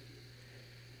prove it,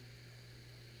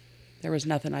 there was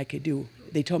nothing I could do.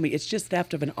 They told me it's just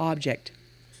theft of an object.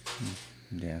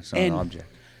 Yeah, it's not an object.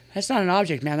 That's not an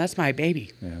object, man. That's my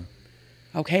baby. Yeah.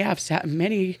 Okay, I've sat in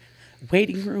many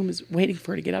waiting rooms waiting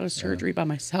for her to get out of surgery by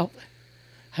myself.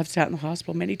 I've sat in the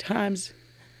hospital many times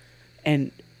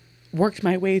and worked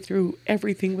my way through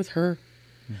everything with her.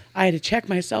 I had to check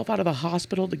myself out of the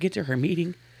hospital to get to her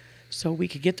meeting so we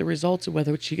could get the results of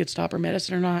whether she could stop her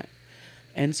medicine or not.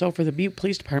 And so for the Butte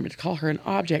Police Department to call her an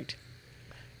object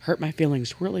hurt my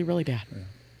feelings really, really bad.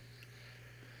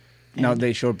 Yeah. Now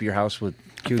they showed up at your house with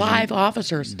 5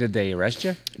 officers. Did they arrest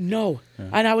you? No. Yeah.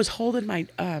 And I was holding my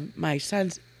my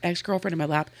son's ex-girlfriend in my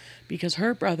lap because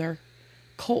her brother,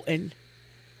 Colton,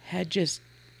 had just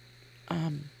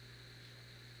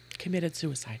committed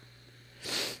suicide.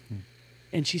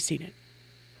 And she's seen it.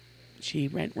 She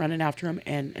went running after him,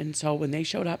 and so when they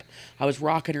showed up, I was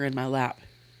rocking her in my lap.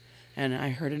 And I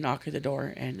heard a knock at the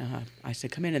door, and I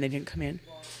said, come in, and they didn't come in.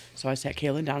 So I sat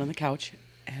Kaylin down on the couch,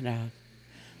 and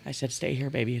I said, stay here,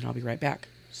 baby, and I'll be right back.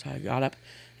 So I got up,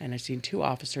 and I seen 2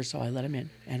 officers, so I let them in.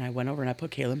 And I went over, and I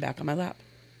put Kaylin back on my lap.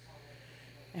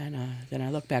 And then I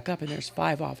looked back up, and there's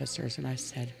 5 officers, and I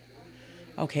said,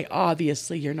 okay,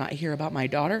 obviously you're not here about my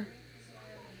daughter.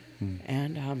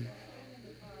 And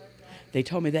they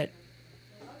told me that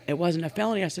it wasn't a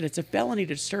felony. I said, it's a felony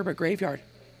to disturb a graveyard.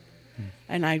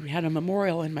 And I had a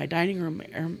memorial in my dining room,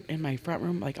 in my front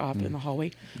room, like off in the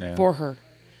hallway, for her.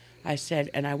 I said,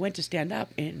 and I went to stand up,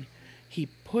 and he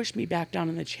pushed me back down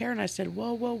in the chair, and I said,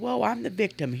 whoa, I'm the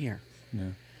victim here. Yeah.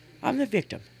 I'm the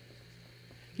victim.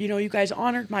 You know, you guys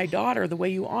honored my daughter the way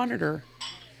you honored her,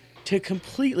 to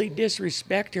completely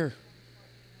disrespect her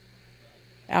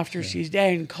after she's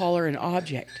dead and call her an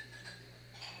object.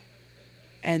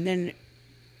 And then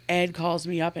Ed calls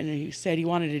me up, and he said he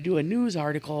wanted to do a news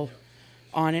article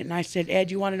on it. And I said,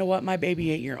 Ed, you want to know what? My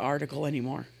baby ain't your article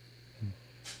anymore.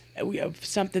 We have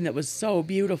something that was so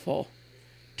beautiful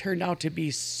turned out to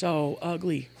be so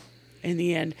ugly in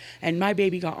the end. And my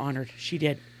baby got honored. She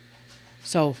did.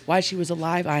 So while she was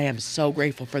alive, I am so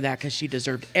grateful for that, because she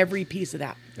deserved every piece of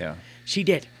that. Yeah. She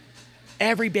did.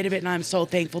 Every bit of it. And I'm so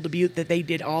thankful to Butte that they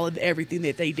did all of everything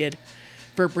that they did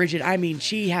for Bridget. I mean,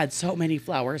 she had so many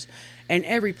flowers, and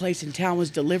every place in town was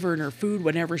delivering her food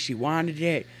whenever she wanted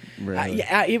it. Really?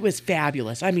 It was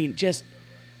fabulous. I mean, just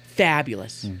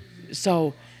fabulous.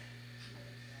 So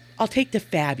I'll take the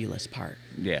fabulous part.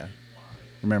 Yeah.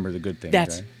 remember the good things.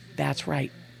 That's right? that's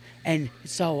right. And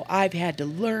so I've had to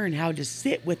learn how to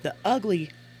sit with the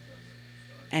ugly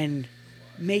and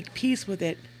make peace with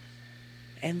it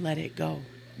and let it go.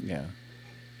 Yeah.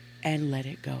 And let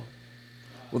it go.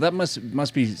 Well, that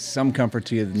must be some comfort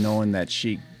to you, knowing that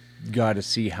she got to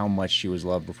see how much she was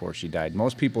loved before she died.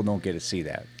 Most people don't get to see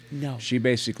that. No. She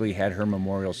basically had her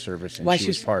memorial service, and she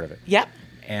was part of it. Yep.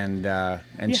 And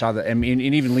saw that. I mean,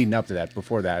 and even leading up to that,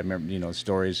 before that, I remember, the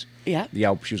stories. Yeah. The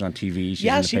Yelp. She was on TV. She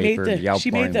was in the paper.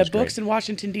 She made the was books great. in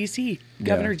Washington D.C.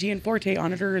 Governor Gianforte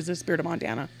honored her as the Spirit of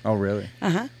Montana. Oh, really?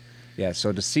 Uh-huh. Yeah.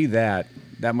 So to see that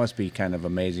must be kind of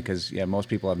amazing, because most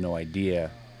people have no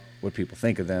idea what people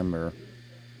think of them or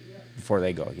before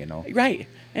they go. Right.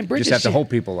 And Bridget, just have to hope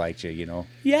people liked you.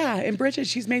 Yeah, and Bridget,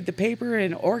 she's made the paper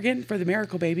in Oregon for the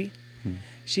Miracle Baby.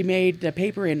 She made the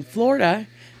paper in Florida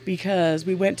because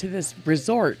we went to this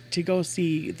resort to go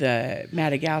see the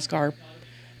Madagascar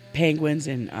penguins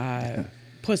and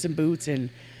Puss in Boots and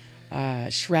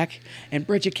Shrek, and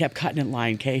Bridget kept cutting in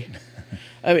line, Kay.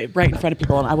 Right in front of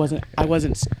people, and I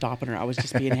wasn't stopping her. I was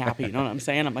just being happy. You know what I'm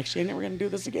saying? I'm like, she ain't never gonna do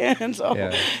this again.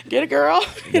 So get a girl.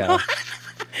 You know?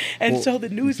 And so the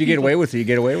news. If you get away with it, you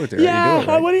get away with it. Yeah. Right? You do it,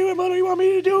 right? What do you want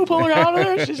me to do? Pull her out of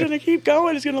there? She's gonna keep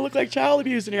going. It's gonna look like child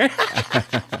abuse in here.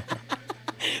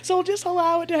 So just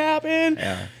allow it to happen.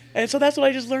 Yeah. And so that's what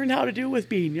I just learned how to do with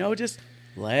Bean. Just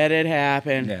let it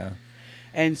happen. Yeah.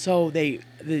 And so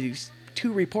these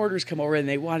two reporters come over and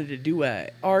they wanted to do an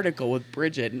article with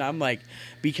Bridget, and I'm like,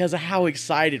 because of how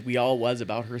excited we all was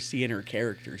about her seeing her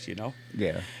characters,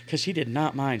 Yeah. because she did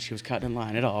not mind she was cutting in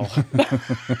line at all.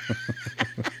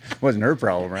 Wasn't her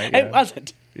problem, right? It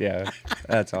wasn't. Yeah,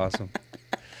 that's awesome.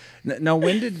 Now,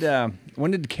 when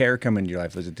did CARE come into your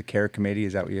life? Was it the CARE committee?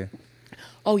 Is that what you?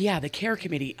 Oh yeah, the CARE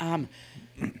committee.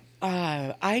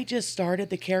 I just started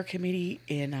the CARE committee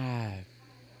in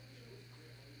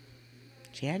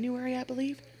January, I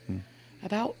believe,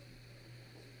 about.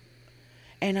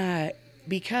 And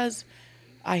because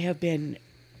I have been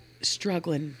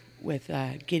struggling with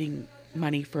getting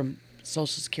money from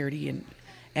Social Security and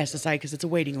SSI, because it's a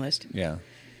waiting list. Yeah.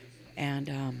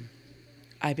 And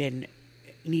I've been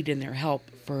needing their help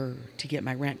to get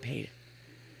my rent paid.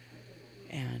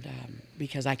 And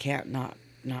because I can't not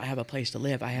have a place to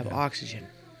live, I have oxygen.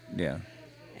 Yeah.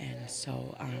 And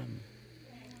so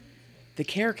the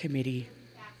CARE committee,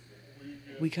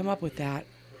 we come up with that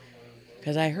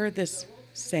because I heard this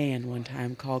saying one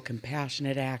time called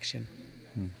compassionate action.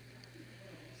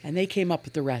 And they came up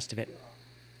with the rest of it.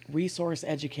 Resource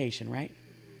education, right?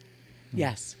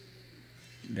 Yes.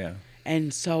 Yeah.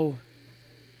 And so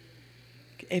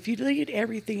if you lead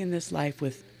everything in this life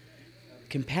with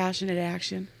compassionate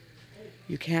action,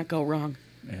 you can't go wrong.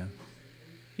 Yeah.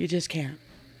 You just can't.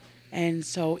 And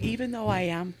so even though I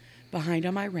am behind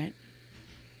on my rent,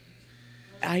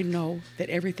 I know that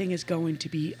everything is going to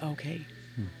be okay.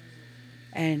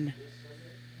 And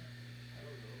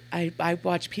I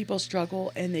watch people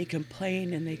struggle, and they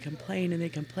complain and they complain and they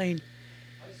complain.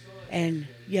 And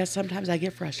yes, sometimes I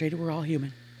get frustrated. We're all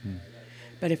human.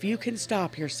 But if you can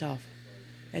stop yourself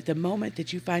at the moment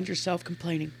that you find yourself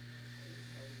complaining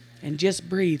and just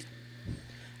breathe.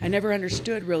 I never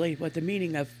understood really what the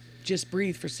meaning of just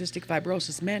breathe for cystic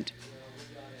fibrosis meant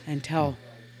until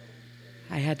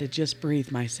I had to just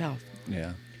breathe myself.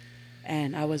 Yeah.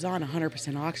 And I was on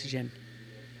 100% oxygen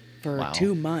for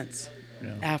 2 months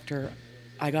after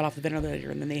I got off the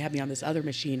ventilator, and then they had me on this other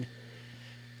machine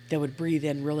that would breathe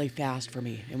in really fast for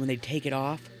me. And when they'd take it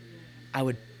off, I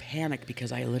would panic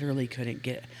because I literally couldn't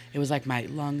get, it was like my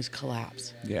lungs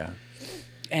collapse. Yeah.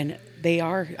 And they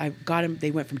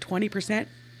went from 20%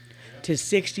 to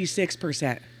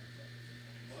 66%.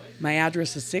 My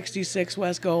address is 66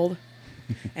 West Gold,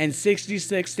 and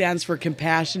 66 stands for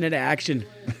compassionate action.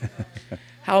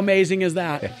 How amazing is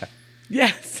that? Yeah.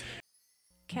 Yes.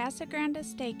 Casa Grande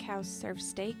Steakhouse serves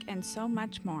steak and so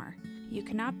much more. You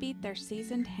cannot beat their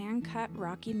seasoned, hand-cut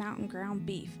Rocky Mountain ground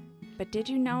beef. But did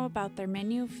you know about their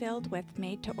menu filled with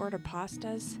made-to-order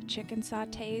pastas, chicken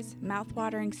sautés,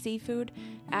 mouth-watering seafood,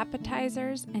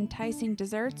 appetizers, enticing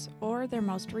desserts, or their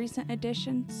most recent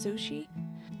addition, sushi?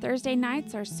 Thursday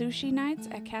nights are sushi nights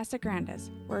at Casa Grande's,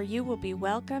 where you will be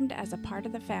welcomed as a part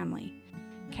of the family.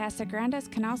 Casa Grande's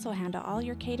can also handle all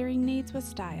your catering needs with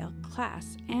style,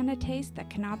 class, and a taste that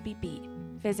cannot be beat.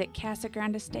 Visit Casa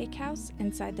Grande Steakhouse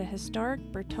inside the historic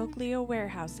Bertoglio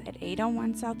Warehouse at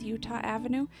 801 South Utah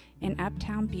Avenue in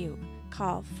Uptown Butte.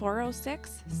 Call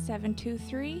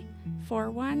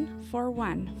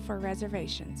 406-723-4141 for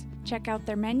reservations. Check out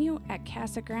their menu at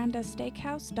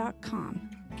casagrandesteakhouse.com.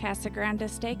 Casa Grande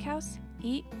Steakhouse,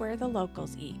 eat where the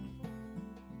locals eat.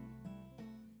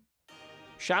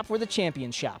 Shop where the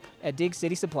champions shop at Dig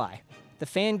City Supply. The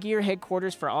Fan Gear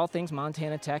headquarters for all things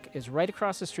Montana Tech is right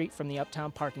across the street from the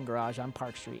Uptown parking garage on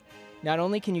Park Street. Not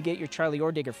only can you get your Charlie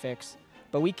or Digger fix,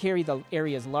 but we carry the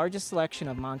area's largest selection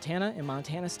of Montana and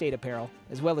Montana State apparel,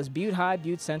 as well as Butte High,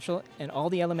 Butte Central, and all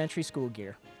the elementary school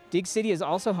gear. Dig City is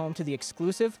also home to the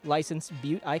exclusive licensed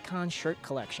Butte Icon shirt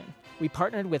collection. We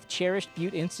partnered with cherished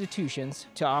Butte institutions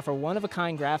to offer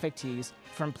one-of-a-kind graphic tees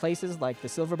from places like the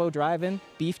Silverbow Drive-In,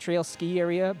 Beef Trail Ski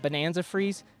Area, Bonanza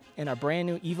Freeze, and our brand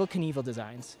new Evil Knievel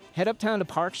designs. Head uptown to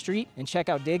Park Street and check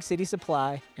out Dig City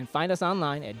Supply and find us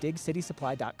online at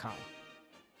digcitysupply.com.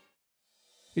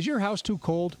 Is your house too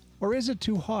cold or is it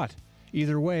too hot?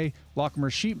 Either way,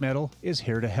 Lockmer Sheet Metal is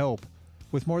here to help.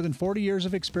 With more than 40 years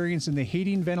of experience in the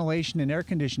heating, ventilation, and air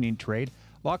conditioning trade,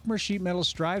 Lockmer Sheet Metal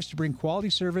strives to bring quality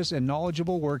service and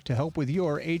knowledgeable work to help with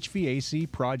your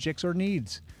HVAC projects or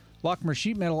needs. Lockmer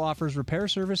Sheet Metal offers repair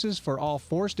services for all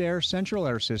forced air, central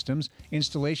air systems,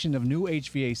 installation of new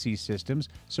HVAC systems,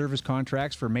 service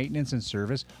contracts for maintenance and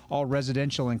service, all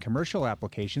residential and commercial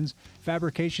applications,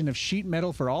 fabrication of sheet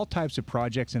metal for all types of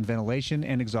projects and ventilation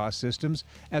and exhaust systems,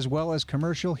 as well as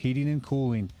commercial heating and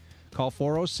cooling. Call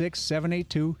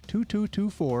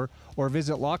 406-782-2224 or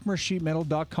visit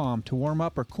LockmerSheetMetal.com to warm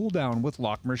up or cool down with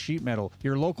Lockmer Sheet Metal,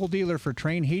 your local dealer for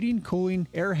Trane heating, cooling,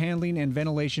 air handling, and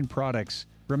ventilation products.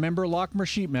 Remember Lockmer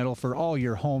Sheet Metal for all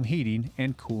your home heating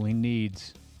and cooling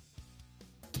needs.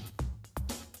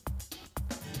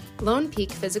 Lone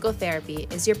Peak Physical Therapy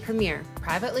is your premier,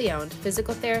 privately owned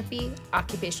physical therapy,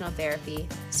 occupational therapy,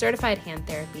 certified hand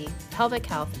therapy, pelvic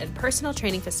health, and personal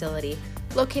training facility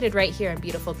located right here in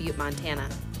beautiful Butte, Montana.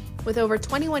 With over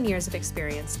 21 years of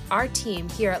experience, our team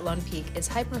here at Lone Peak is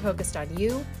hyper-focused on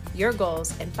you, your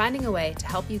goals, and finding a way to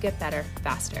help you get better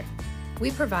faster.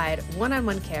 We provide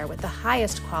one-on-one care with the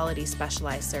highest quality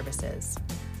specialized services.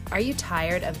 Are you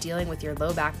tired of dealing with your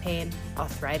low back pain,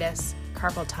 arthritis,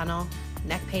 carpal tunnel,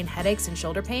 neck pain, headaches, and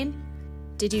shoulder pain?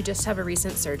 Did you just have a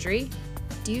recent surgery?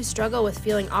 Do you struggle with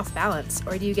feeling off balance,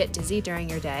 or do you get dizzy during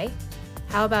your day?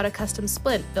 How about a custom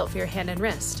splint built for your hand and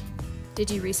wrist? Did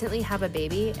you recently have a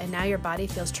baby and now your body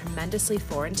feels tremendously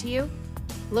foreign to you?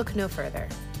 Look no further.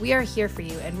 We are here for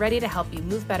you and ready to help you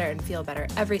move better and feel better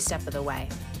every step of the way.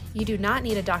 You do not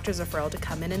need a doctor's referral to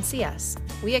come in and see us.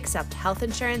 We accept health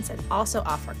insurance and also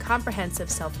offer comprehensive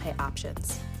self-pay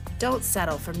options. Don't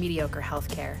settle for mediocre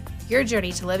healthcare. Your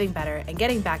journey to living better and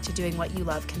getting back to doing what you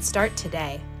love can start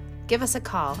today. Give us a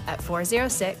call at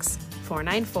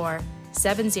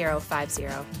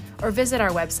 406-494-7050 or visit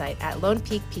our website at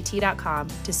lonepeakpt.com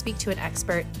to speak to an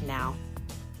expert now.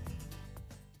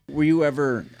 Were you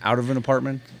ever out of an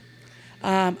apartment?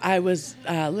 I was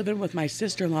living with my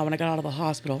sister-in-law when I got out of the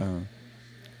hospital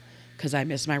because I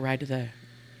missed my ride to the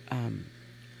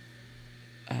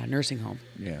nursing home.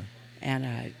 Yeah.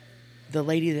 And the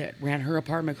lady that ran her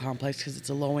apartment complex, because it's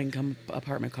a low-income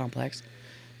apartment complex,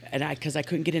 and because I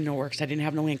couldn't get into work because I didn't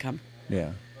have no income.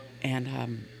 Yeah.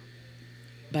 And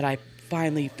but I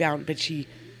finally found, but she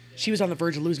was on the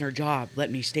verge of losing her job, let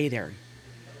me stay there.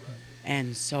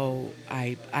 And so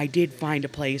I did find a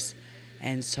place.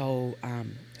 And so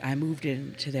I moved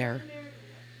into there,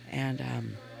 and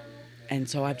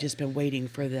so I've just been waiting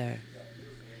for the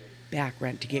back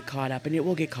rent to get caught up, and it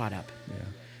will get caught up. Yeah.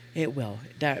 It will.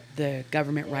 The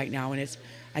government right now, and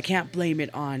I can't blame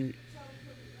it on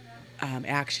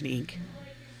Action Inc.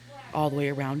 all the way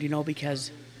around,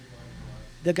 because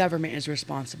the government is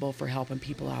responsible for helping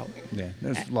people out. Yeah,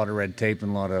 there's a lot of red tape and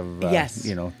a lot of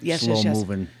slow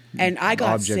moving. And I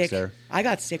got sick. There. I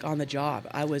got sick on the job.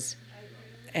 I was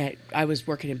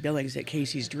working in Billings at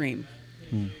Casey's Dream,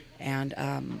 and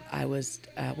I was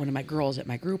one of my girls at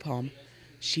my group home.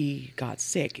 She got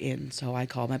sick, and so I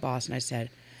called my boss and I said,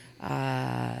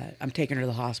 "I'm taking her to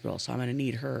the hospital, so I'm going to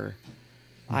need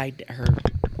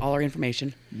all her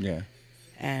information." Yeah.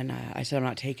 And I said, "I'm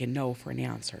not taking no for an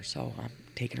answer, so I'm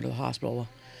taking her to the hospital."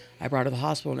 I brought her to the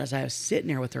hospital, and as I was sitting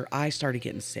there with her, I started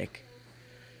getting sick,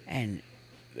 and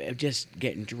just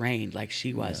getting drained like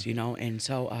she was, And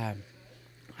so I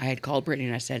had called Brittany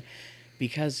and I said,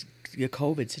 because the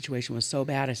COVID situation was so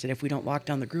bad, I said, if we don't lock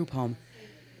down the group home,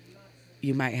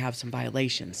 you might have some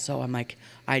violations. So I'm like,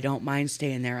 I don't mind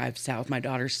staying there. I've sat with my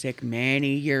daughter sick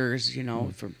many years,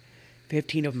 for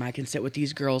 15 of them. I can sit with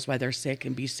these girls while they're sick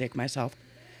and be sick myself.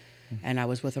 And I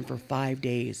was with them for 5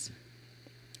 days.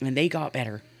 And they got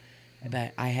better.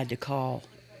 But I had to call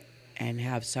and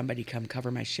have somebody come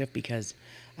cover my shift because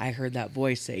I heard that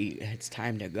voice say, it's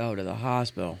time to go to the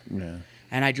hospital. Yeah.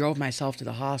 And I drove myself to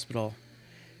the hospital,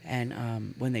 and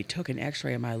when they took an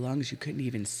x-ray of my lungs, you couldn't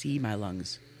even see my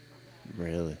lungs.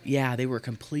 Really? Yeah, they were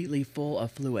completely full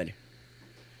of fluid.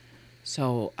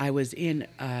 So I was in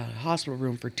a hospital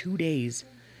room for 2 days.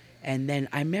 And then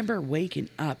I remember waking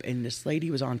up and this lady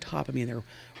was on top of me and they're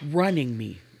running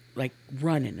me, like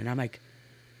running. And I'm like,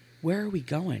 where are we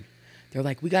going? They're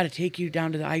like, we got to take you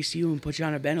down to the ICU and put you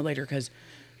on a ventilator because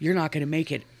you're not going to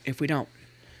make it if we don't.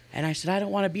 And I said, I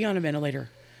don't want to be on a ventilator.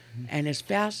 And as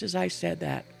fast as I said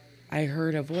that, I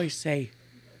heard a voice say,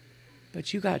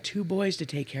 but you got 2 boys to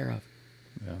take care of.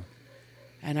 Yeah.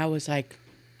 And I was like,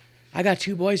 I got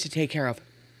 2 boys to take care of.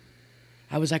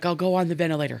 I was like, I'll go on the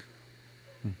ventilator.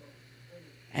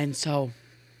 And so,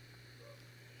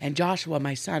 and Joshua,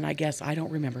 my son, I guess, I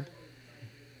don't remember,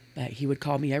 but he would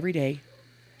call me every day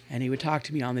and he would talk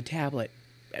to me on the tablet,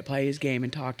 play his game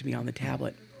and talk to me on the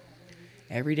tablet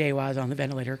every day while I was on the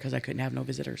ventilator because I couldn't have no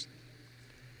visitors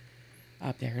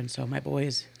up there. And so my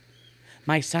boys,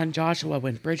 my son Joshua,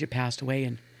 when Bridget passed away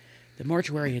and the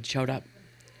mortuary had showed up,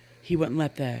 he wouldn't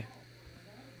let the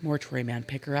mortuary man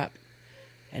pick her up.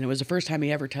 And it was the first time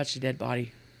he ever touched a dead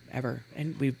body, ever.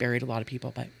 And we've buried a lot of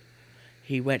people, but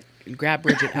he went and grabbed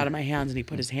Bridget out of my hands and he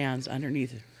put his hands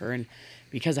underneath her. And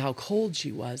because of how cold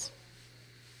she was,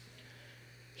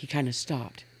 he kind of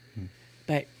stopped.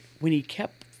 But when he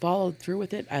followed through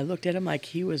with it, I looked at him like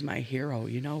he was my hero,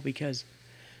 you know, because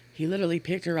he literally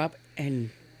picked her up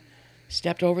and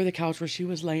stepped over the couch where she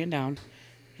was laying down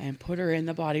and put her in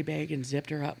the body bag and zipped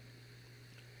her up.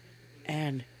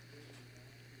 And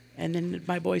then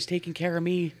my boy's taking care of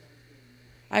me.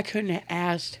 I couldn't have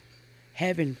asked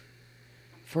heaven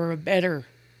for a better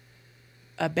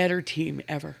team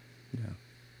ever. Yeah.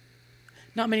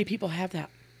 Not many people have that.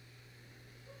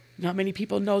 Not many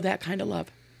people know that kind of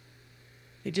love.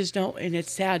 They just don't, and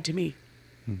it's sad to me.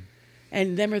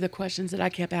 And them are the questions that I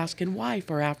kept asking why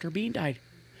for after Bean died.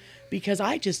 Because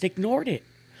I just ignored it.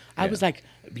 I was like,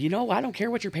 you know, I don't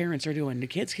care what your parents are doing. The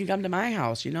kids can come to my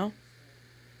house, you know.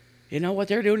 You know, what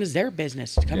they're doing is their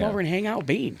business. Come over and hang out with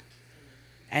Bean.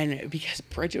 And because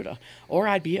Bridget, or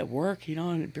I'd be at work, you know,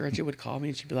 and Bridget would call me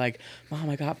and she'd be like, Mom,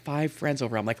 I got 5 friends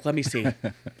over. I'm like, let me see.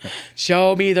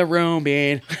 Show me the room,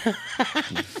 Bean.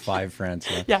 5 friends.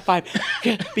 Yeah. Yeah,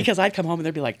 5. Because I'd come home and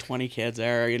there'd be like 20 kids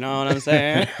there, you know what I'm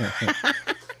saying?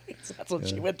 So that's what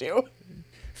she would do.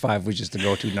 5 was just the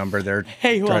go-to number there.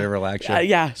 Hey, try to relax you.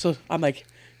 Yeah, so I'm like,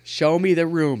 show me the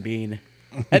room, Bean.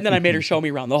 And then I made her show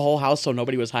me around the whole house so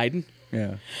nobody was hiding.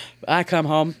 Yeah. I come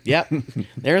home. Yep.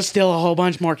 There's still a whole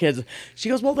bunch more kids. She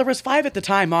goes, well, there was 5 at the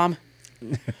time, Mom.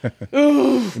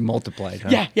 Ooh. It multiplied,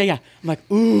 huh? Yeah. I'm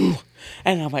like, ooh.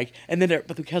 And I'm like, and then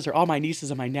but because they're all my nieces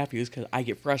and my nephews, because I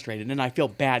get frustrated. And I feel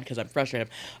bad because I'm frustrated.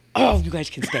 Oh, you guys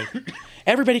can stay.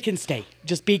 Everybody can stay.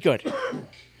 Just be good.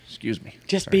 Excuse me.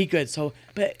 Just be good. So,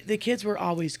 but the kids were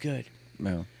always good.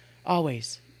 No.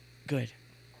 Always good.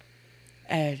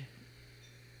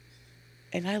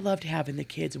 And I loved having the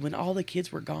kids. And when all the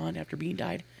kids were gone after Bean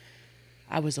died,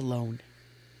 I was alone.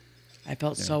 I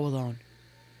felt so alone.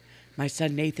 My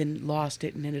son Nathan lost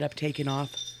it and ended up taking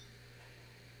off.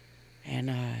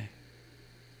 And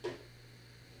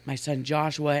my son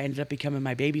Joshua ended up becoming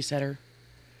my babysitter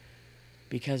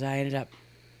because I ended up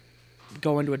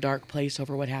going to a dark place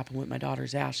over what happened with my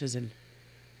daughter's ashes. And,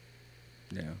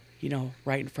 you know,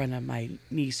 right in front of my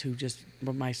niece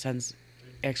my son's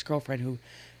ex-girlfriend who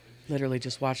literally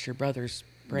just watched her brother's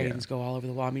brains go all over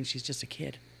the wall. I mean, she's just a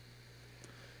kid.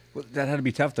 Well, that had to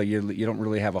be tough, though. You don't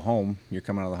really have a home. You're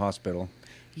coming out of the hospital.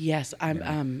 Yes,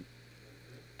 I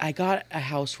got a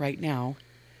house right now,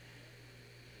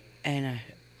 and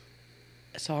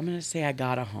so I'm going to say I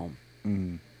got a home.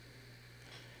 Mm.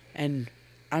 And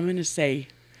I'm going to say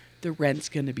the rent's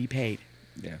going to be paid.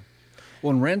 Yeah.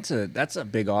 Well, and rent, that's a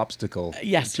big obstacle.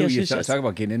 Yes, too. yes. Talk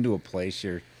about getting into a place.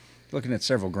 You're looking at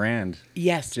several grand.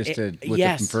 Yes. Just with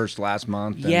the first last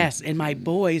month. Yes, and my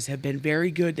boys have been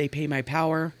very good. They pay my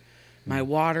power, my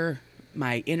water,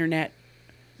 my internet,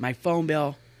 my phone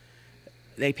bill.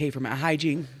 They pay for my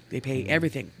hygiene. They pay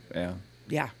everything. Yeah.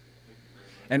 Yeah.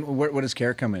 And what does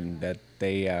care come in that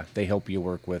they help you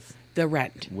work with? The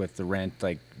rent. With the rent,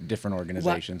 like different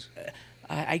organizations. Well,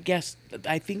 I guess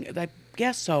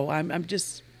so. I'm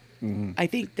just. I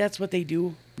think that's what they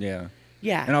do. Yeah.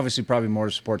 Yeah. And obviously, probably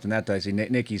more support than that. I see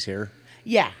Nikki's here.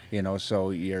 Yeah. You know,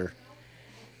 so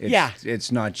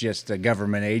it's not just a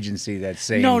government agency that's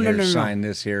saying, sign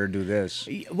this here, do this.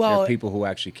 Well, there are people who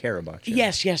actually care about you.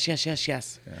 Yes. Yeah.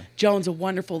 Joan's a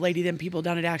wonderful lady. Them people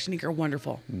down at Action Inc. are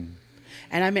wonderful.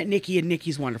 And I met Nikki, and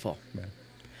Nikki's wonderful. Yeah.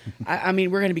 I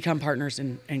mean, we're going to become partners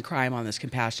in crime on this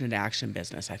compassionate action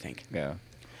business, I think. Yeah.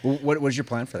 Well, what was your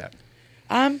plan for that?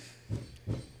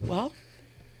 Well,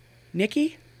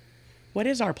 Nikki, what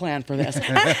is our plan for this?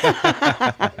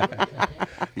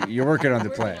 You're working on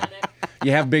the plan.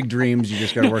 You have big dreams. You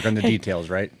just got to work on the details,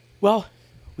 right? Well,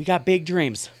 we got big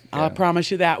dreams. Yeah. I'll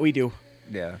promise you that we do.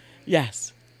 Yeah.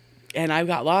 Yes. And I've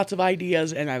got lots of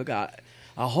ideas, and I've got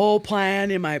a whole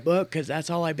plan in my book, because that's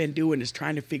all I've been doing is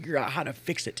trying to figure out how to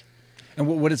fix it. And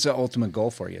what is the ultimate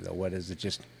goal for you, though? What is it?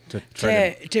 Just to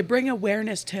try To bring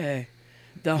awareness to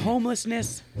the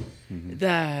homelessness,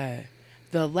 the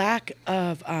lack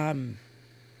of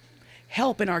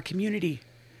help in our community,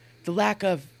 the lack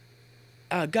of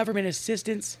government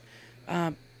assistance,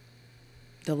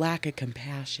 the lack of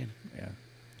compassion. Yeah.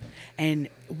 And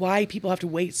why people have to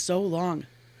wait so long.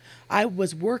 I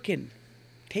was working,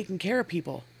 taking care of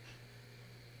people,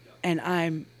 and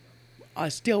I'm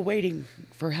still waiting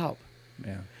for help.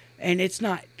 Yeah. And it's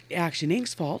not Action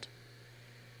Inc.'s fault.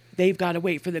 They've got to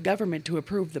wait for the government to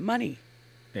approve the money.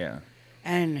 Yeah.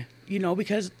 And, you know,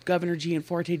 because Governor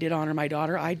Gianforte did honor my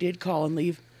daughter, I did call and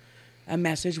leave a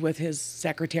message with his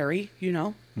secretary, you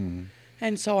know. Mm-hmm.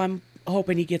 And so I'm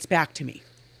hoping he gets back to me.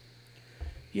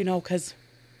 You know, because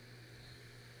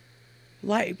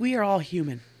we are all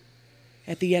human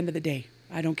at the end of the day.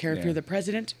 I don't care if you're the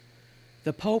president,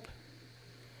 the Pope,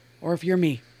 or if you're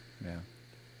me. Yeah.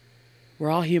 We're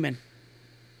all human.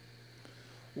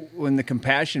 When the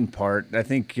compassion part, I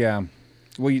think,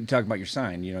 well, you talk about your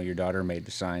sign. You know, your daughter made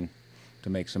the sign to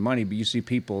make some money, but you see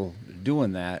people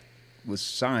doing that with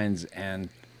signs, and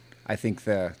I think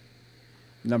the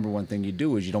number one thing you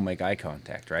do is you don't make eye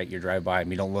contact, right? You drive by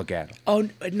them, you don't look at them. Oh,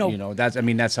 no. You know,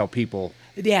 that's how people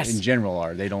in general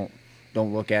are. They don't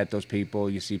look at those people.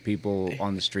 You see people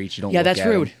on the streets, you don't look at them. Yeah,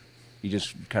 that's rude. You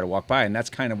just kind of walk by, and that's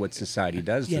kind of what society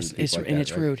does to people like that,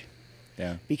 it's right? rude.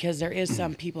 Yeah. Because there is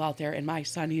some people out there, and my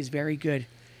son, he's very good.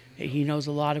 He knows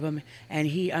a lot of them, and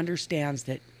he understands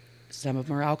that some of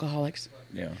them are alcoholics.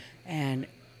 Yeah. And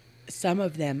some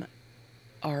of them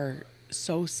are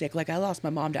so sick. Like, I lost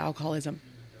my mom to alcoholism.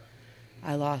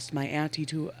 I lost my auntie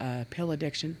to pill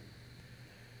addiction.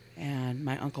 And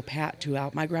my Uncle Pat to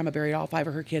my grandma buried all 5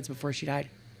 of her kids before she died.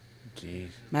 Jeez.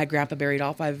 My grandpa buried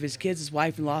all 5 of his kids, his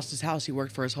wife, and lost his house. He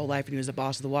worked for his whole life, and he was the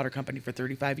boss of the water company for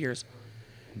 35 years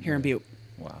here in Butte.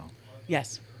 Wow.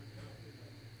 Yes.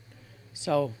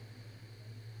 So,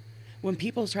 when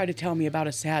people try to tell me about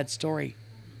a sad story,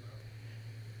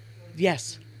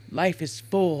 yes, life is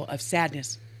full of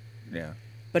sadness. Yeah.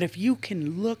 But if you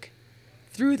can look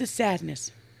through the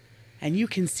sadness and you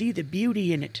can see the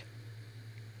beauty in it,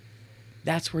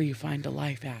 that's where you find the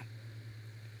life at.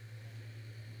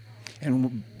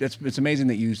 And it's amazing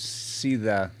that you see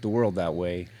the world that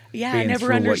way. Yeah, being I never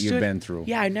through understood what you've been through.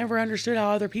 Yeah, I never understood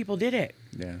how other people did it.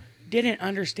 Yeah. Didn't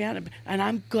understand it. And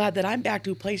I'm glad that I'm back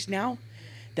to a place now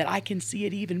that I can see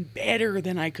it even better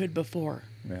than I could before.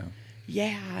 Yeah.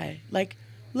 Yeah, like,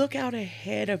 look out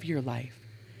ahead of your life.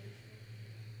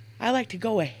 I like to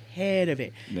go ahead of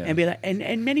it and be like,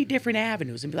 and many different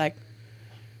avenues, and be like,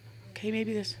 okay,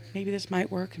 maybe this might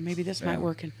work, and maybe this might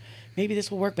work, and maybe this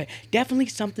will work, but definitely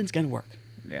something's gonna work.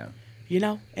 Yeah. You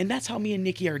know, and that's how me and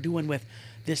Nikki are doing with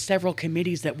the several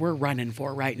committees that we're running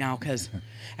for right now.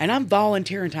 And I'm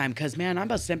volunteering time, because, man, I'm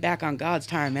about sent back on God's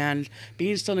time, man.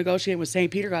 Bean's still negotiating with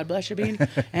St. Peter, God bless you, Bean,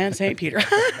 and St. Peter.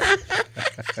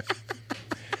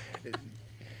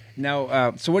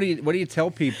 Now, so what do you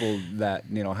tell people that,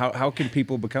 you know, how can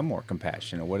people become more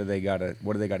compassionate? What do they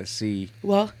gotta see?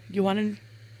 Well, you want to,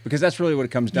 because that's really what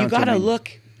it comes down to. You gotta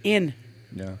look in.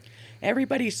 Yeah.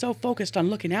 Everybody's so focused on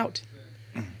looking out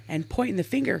and pointing the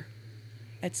finger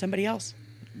at somebody else.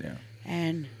 Yeah.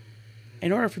 And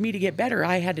in order for me to get better,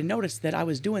 I had to notice that I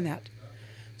was doing that.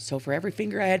 So for every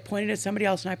finger I had pointed at somebody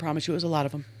else, and I promise you it was a lot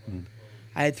of them,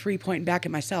 I had 3 pointing back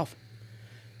at myself.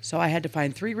 So I had to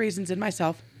find 3 reasons in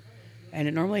myself, and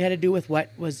it normally had to do with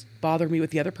what was bothering me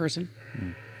with the other person,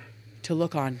 to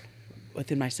look on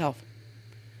within myself.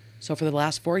 So for the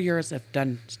last 4 years, I've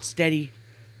done steady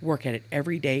work at it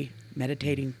every day,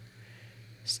 meditating,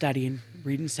 studying,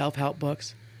 reading self-help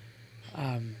books,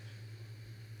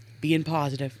 being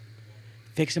positive,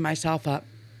 fixing myself up.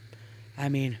 I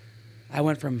mean, I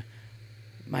went from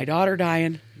my daughter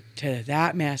dying to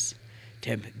that mess,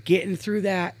 to getting through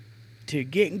that, to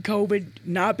getting COVID,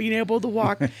 not being able to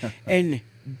walk, and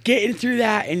getting through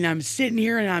that, and I'm sitting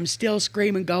here and I'm still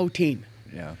screaming, "Go team!"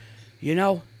 Yeah. You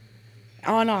know,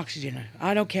 on oxygen.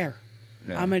 I don't care.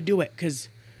 Yeah. I'm gonna do it because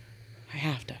I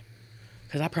have to.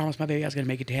 Because I promised my baby I was gonna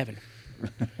make it to heaven,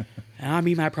 and I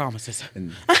mean my promises.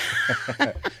 And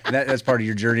that's part of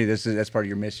your journey. That's part of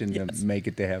your mission, to make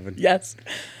it to heaven. Yes.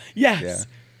 Yes. Yeah.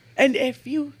 And if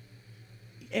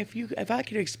I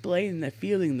could explain the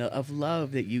feeling of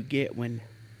love that you get when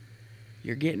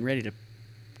you're getting ready to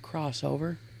cross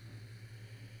over,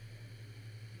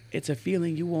 it's a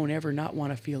feeling you won't ever not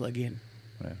want to feel again.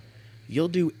 Yeah. You'll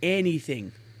do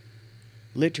anything,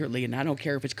 literally, and I don't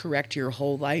care if it's correct your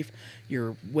whole life,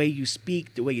 your way you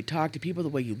speak, the way you talk to people, the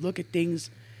way you look at things.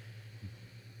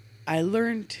 I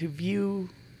learned to view,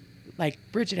 like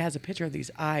Bridget has a picture of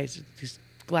these eyes, these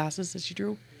glasses that she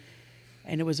drew,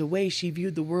 and it was a way she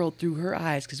viewed the world through her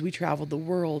eyes, because we traveled the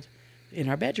world in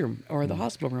our bedroom or the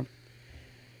hospital room.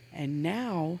 And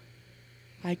now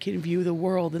I can view the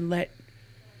world and let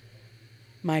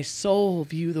my soul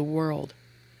view the world.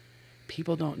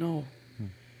 People don't know.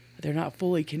 They're not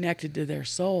fully connected to their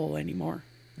soul anymore.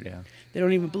 Yeah. They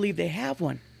don't even believe they have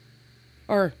one.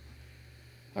 Or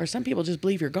some people just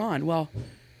believe you're gone. Well,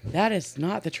 that is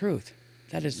not the truth.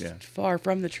 That is far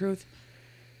from the truth.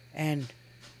 And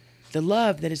the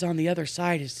love that is on the other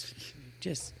side is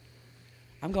just,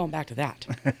 I'm going back to that.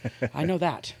 I know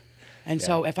that. And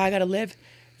so if I got to live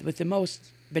with the most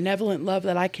benevolent love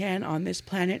that I can on this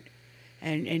planet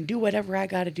and do whatever I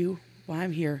got to do while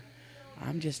I'm here,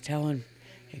 I'm just telling,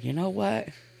 you know what?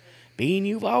 Bean,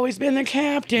 you've always been the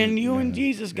captain. You and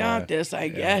Jesus got this, I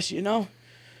guess, you know?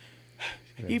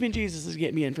 Even Jesus is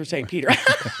getting me in for St. Peter.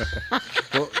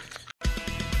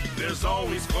 There's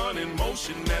always fun in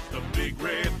motion at the Big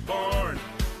Red Barn.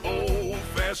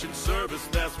 Old-fashioned service,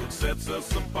 that's what sets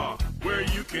us apart. Where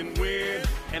you can win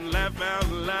and laugh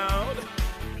out loud.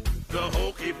 The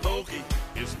hokey pokey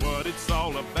is what it's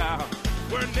all about.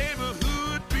 Where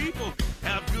neighborhood people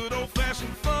have good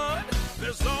old-fashioned fun.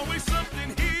 There's always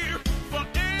something here for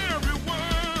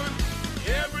everyone.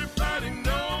 Everybody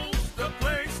knows the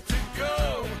place to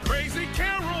go. Crazy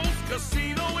Carol's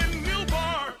Casino and Mill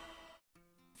Bar.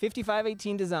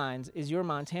 5518 Designs is your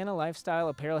Montana lifestyle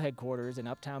apparel headquarters in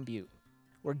Uptown Butte.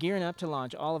 We're gearing up to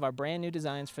launch all of our brand new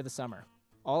designs for the summer.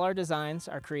 All our designs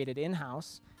are created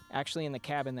in-house, actually in the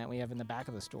cabin that we have in the back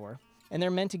of the store, and they're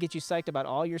meant to get you psyched about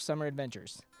all your summer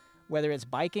adventures. Whether it's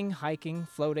biking, hiking,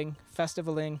 floating,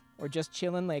 festivaling, or just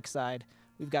chilling lakeside,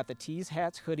 we've got the tees,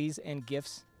 hats, hoodies, and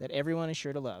gifts that everyone is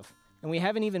sure to love. And we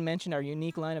haven't even mentioned our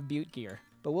unique line of Butte gear,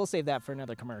 but we'll save that for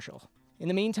another commercial. In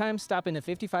the meantime, stop into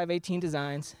 5518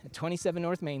 Designs at 27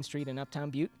 North Main Street in Uptown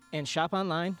Butte and shop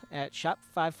online at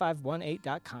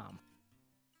shop5518.com.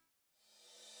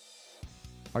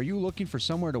 Are you looking for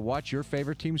somewhere to watch your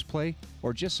favorite teams play,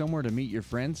 or just somewhere to meet your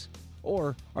friends?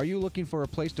 Or are you looking for a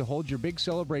place to hold your big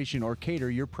celebration or cater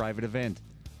your private event?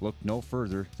 Look no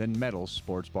further than Metals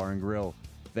Sports Bar and Grill.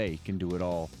 They can do it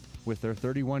all. With their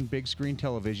 31 big screen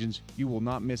televisions, you will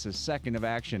not miss a second of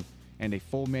action, and a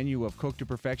full menu of cooked to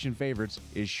perfection favorites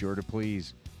is sure to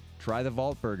please. Try the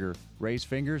Vault Burger, Ray's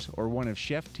Fingers, or one of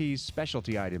Chef T's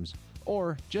specialty items.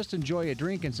 Or just enjoy a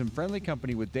drink and some friendly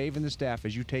company with Dave and the staff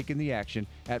as you take in the action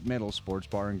at Metal Sports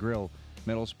Bar and Grill.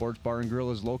 Metal Sports Bar and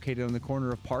Grill is located on the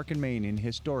corner of Park and Main in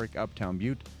historic Uptown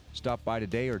Butte. Stop by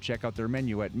today or check out their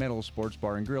menu at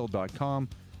metalsportsbarandgrill.com.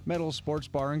 Metal Sports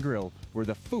Bar and Grill, where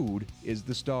the food is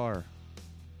the star.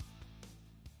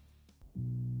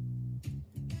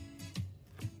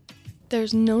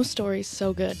 There's no story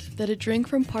so good that a drink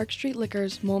from Park Street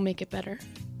Liquors won't make it better.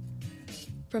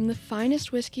 From the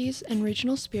finest whiskeys and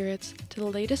regional spirits to the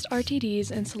latest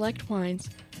RTDs and select wines,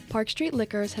 Park Street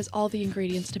Liquors has all the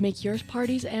ingredients to make your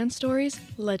parties and stories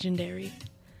legendary.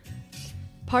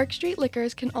 Park Street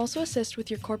Liquors can also assist with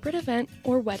your corporate event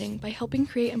or wedding by helping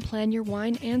create and plan your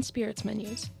wine and spirits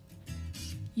menus.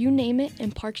 You name it,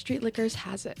 and Park Street Liquors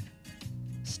has it.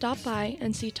 Stop by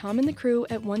and see Tom and the crew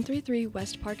at 133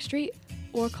 West Park Street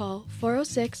or call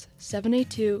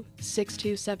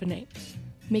 406-782-6278.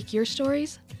 Make your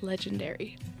stories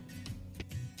legendary.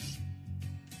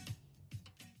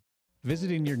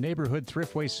 Visiting your neighborhood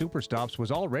Thriftway Superstops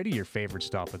was already your favorite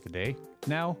stop of the day.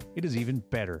 Now it is even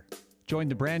better. Join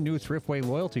the brand new Thriftway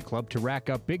Loyalty Club to rack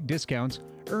up big discounts,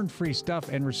 earn free stuff,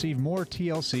 and receive more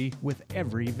TLC with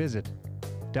every visit.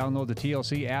 Download the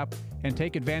TLC app and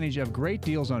take advantage of great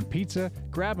deals on pizza,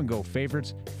 grab-and-go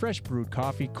favorites, fresh brewed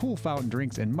coffee, cool fountain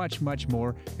drinks, and much, much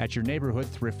more at your neighborhood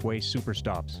Thriftway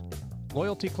Superstops.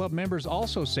 Loyalty Club members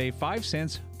also save 5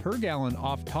 cents per gallon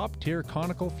off top-tier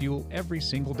Conoco fuel every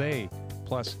single day.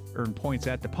 Plus, earn points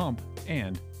at the pump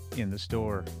and in the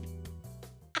store.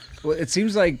 Well, it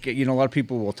seems like, a lot of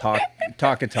people will talk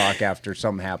after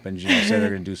something happens, say they're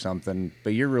going to do something,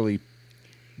 but you're really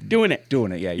doing it.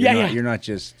 Yeah. You're not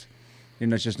just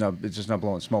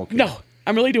blowing smoke. No,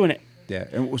 I'm really doing it. Yeah.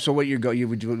 And so what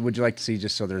would you like to see,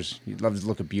 just so you'd love to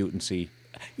look at Butte and see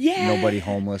nobody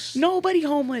homeless. Yeah.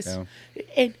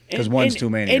 Because one's too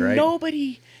many, and right?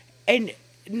 Nobody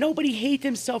hate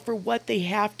themselves for what they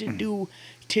have to do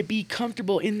to be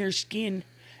comfortable in their skin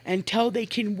until they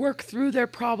can work through their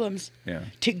problems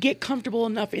to get comfortable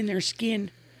enough in their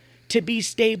skin to be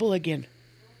stable again.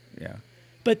 Yeah.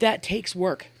 But that takes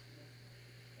work.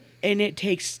 And it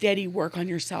takes steady work on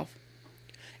yourself.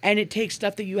 And it takes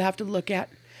stuff that you have to look at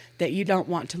that you don't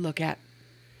want to look at.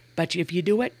 But if you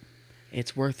do it,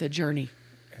 it's worth the journey.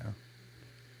 Yeah.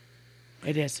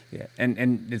 It is. Yeah.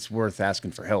 And it's worth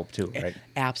asking for help too, right?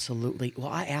 Absolutely. Well,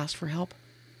 I asked for help.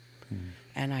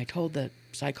 And I told the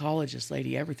psychologist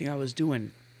lady everything I was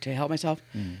doing to help myself.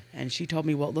 And she told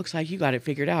me, well, it looks like you got it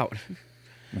figured out.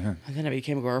 And then I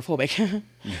became agoraphobic.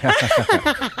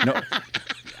 No,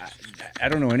 I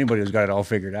don't know anybody who's got it all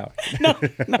figured out. No.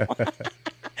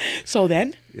 So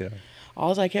then, Yeah.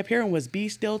 all I kept hearing was, be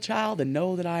still, child, and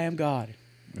know that I am God.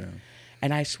 Yeah.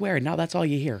 And I swear, now that's all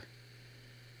you hear.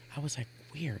 I was like,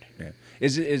 weird. Yeah.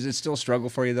 Is it still a struggle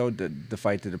for you, though, to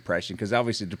fight the depression? Because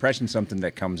obviously depression's something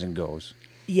that comes and goes.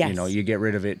 Yes. You know, you get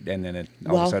rid of it, and then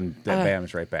all of a sudden, bam,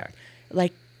 it's right back.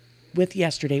 Like with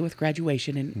yesterday, with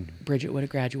graduation, and Bridget would have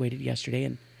graduated yesterday,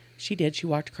 and she did. She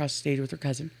walked across the stage with her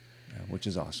cousin. Yeah, which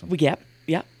is awesome. Yep.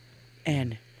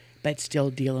 But still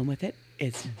dealing with it.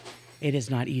 It is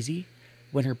not easy.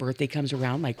 When her birthday comes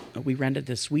around, like we rented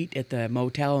the suite at the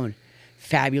motel, and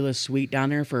fabulous suite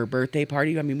down there for her birthday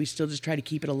party. I mean, we still just try to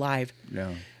keep it alive.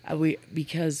 Yeah.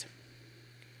 Because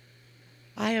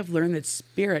I have learned that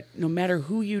spirit, no matter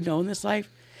who you know in this life,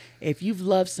 if you've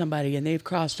loved somebody and they've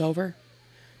crossed over,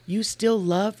 you still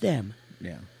love them.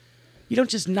 Yeah. You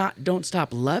don't stop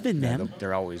loving them.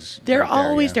 They're always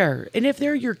there. And if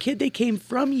they're your kid, they came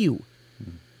from you.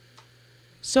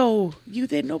 So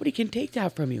nobody can take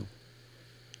that from you.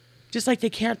 Just like they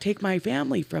can't take my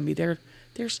family from me. They're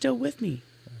still with me.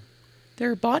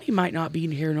 Their body might not be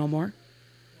in here no more,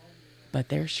 but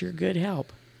they're sure good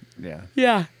help. Yeah.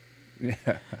 Yeah.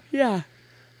 Yeah. Yeah.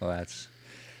 Well,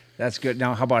 that's good.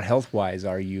 Now, how about health-wise?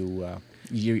 Are you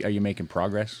making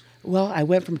progress? Well, I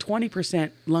went from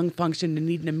 20% lung function to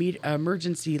needing an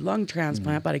emergency lung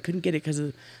transplant, but I couldn't get it because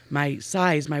of my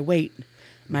size, my weight.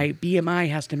 My BMI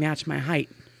has to match my height.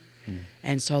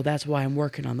 And so that's why I'm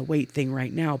working on the weight thing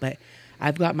right now. But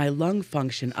I've got my lung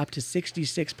function up to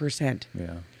 66%.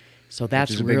 Yeah. So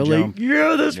that's really,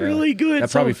 really good.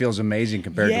 That probably feels amazing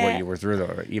compared to what you were through,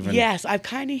 though. Yes, I've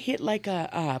kind of hit like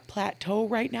a plateau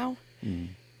right now,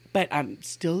 but I'm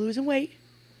still losing weight.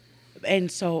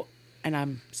 And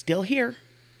I'm still here.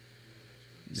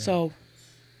 Yeah. So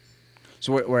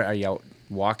where are you out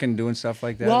walking, doing stuff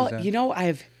like that? Well,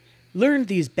 I've learned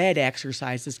these bed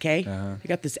exercises, okay? I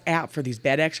got this app for these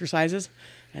bed exercises,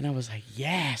 and I was like,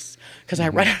 yes, because I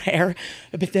run out of air.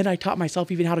 But then I taught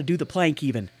myself even how to do the plank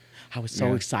even. I was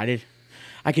so excited.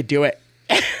 I could do it.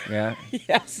 Yeah.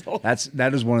 Yeah. So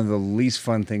that is one of the least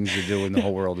fun things to do in the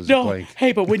whole world is a plank.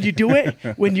 Hey, but when you do it,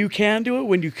 when you can do it,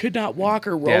 when you could not walk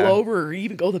or roll over or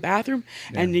even go to the bathroom,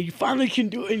 and you finally can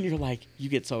do it, and you're like, you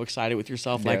get so excited with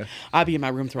yourself. Like, I'll be in my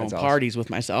room throwing parties with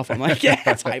myself. I'm like,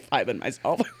 it's high-fiving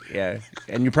myself. Yeah.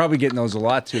 And you're probably getting those a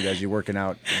lot, too, as you're working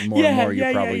out more and more.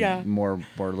 You're probably more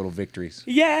little victories.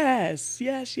 Yes.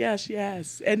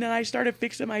 And then I started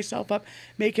fixing myself up,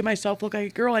 making myself look like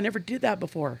a girl. I never did that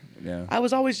before. Yeah. I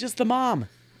was always just the mom.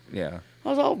 Yeah. I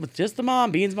was always just the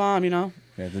mom, Bean's mom, Yeah,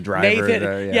 the driver.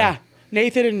 Nathan,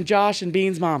 Nathan and Josh and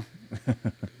Bean's mom.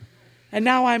 And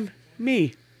now I'm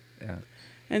me. Yeah.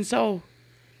 And so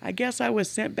I guess I was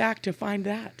sent back to find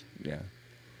that. Yeah.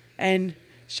 And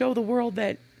show the world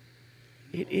that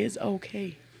it is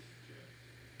okay.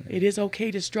 It is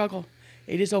okay to struggle.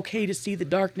 It is okay to see the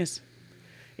darkness.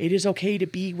 It is okay to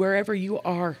be wherever you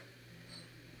are.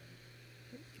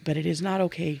 But it is not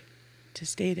okay to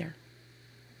stay there.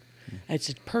 It's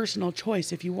a personal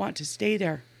choice if you want to stay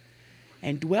there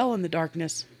and dwell in the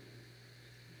darkness.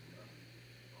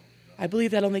 I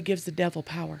believe that only gives the devil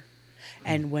power.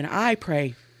 And when I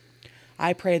pray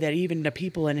that even the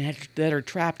people that are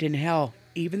trapped in hell,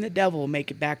 even the devil will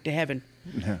make it back to heaven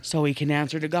so he can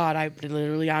answer to God.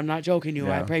 I'm not joking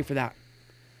you. I pray for that.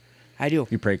 I do.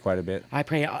 You pray quite a bit? I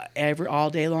pray all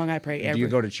day long. I pray Do you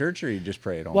go to church or you just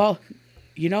pray at home? Well,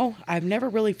 I've never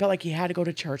really felt like you had to go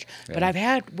to church, but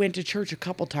I've went to church a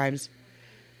couple times.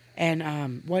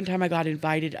 And one time I got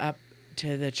invited up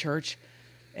to the church,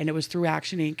 and it was through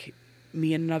Action Inc.,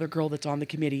 me and another girl that's on the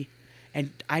committee,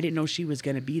 and I didn't know she was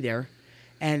going to be there.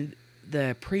 And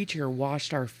the preacher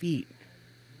washed our feet.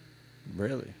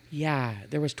 Really? Yeah,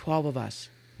 there was 12 of us.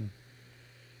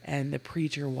 And the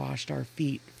preacher washed our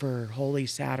feet for Holy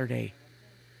Saturday.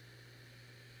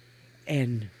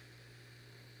 And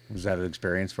was that an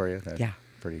experience for you? Yeah.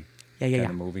 Pretty kind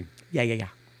of moving? Yeah.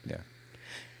 Yeah.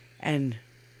 And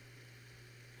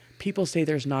people say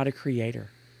there's not a creator.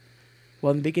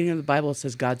 Well, in the beginning of the Bible, it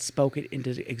says God spoke it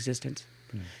into existence.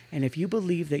 And if you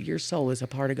believe that your soul is a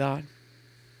part of God,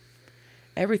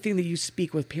 everything that you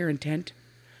speak with pure intent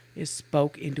is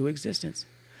spoke into existence.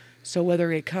 So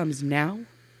whether it comes now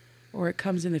or it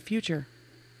comes in the future,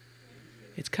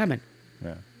 it's coming.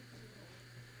 Yeah.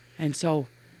 And so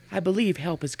I believe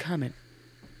help is coming.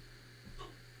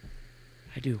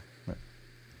 I do. Right.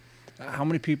 How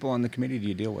many people on the committee do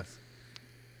you deal with?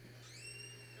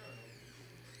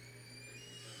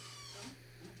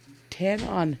 10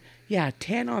 on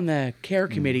the care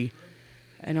committee.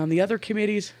 And on the other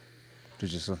committees,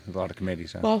 There's just a lot of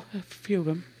committees, huh? well, a few of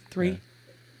them, 3.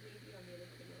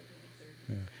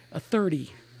 Yeah. A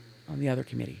 30 on the other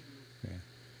committee.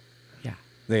 Yeah.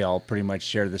 They all pretty much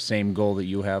share the same goal that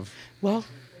you have? Well,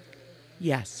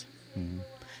 yes.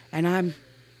 And I'm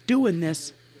doing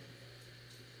this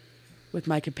with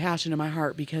my compassion in my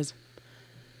heart, because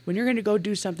when you're going to go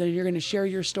do something and you're going to share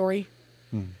your story,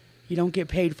 you don't get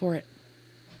paid for it.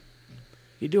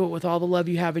 You do it with all the love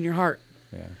you have in your heart.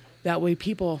 Yeah. That way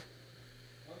people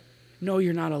know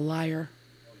you're not a liar.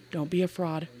 Don't be a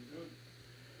fraud.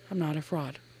 I'm not a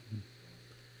fraud.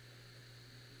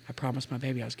 I promised my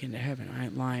baby I was getting to heaven. I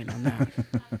ain't lying on that.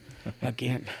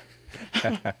 Again.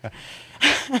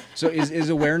 So is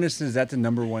awareness, is that the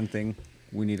number one thing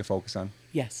we need to focus on?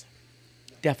 Yes,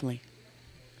 definitely.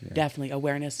 Yeah. Definitely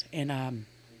awareness and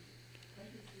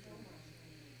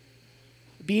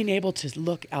being able to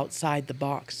look outside the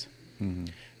box.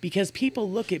 Because people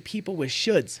look at people with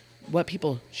shoulds, what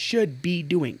people should be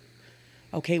doing.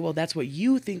 Okay, well, that's what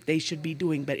you think they should be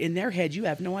doing, but in their head, you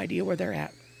have no idea where they're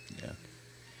at. Yeah.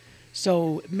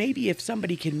 So maybe if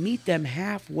somebody can meet them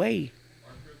halfway,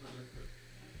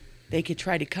 they could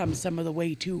try to come some of the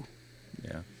way too.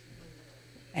 Yeah.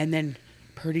 And then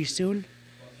pretty soon,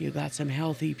 you got some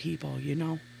healthy people, you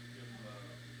know?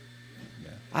 Yeah.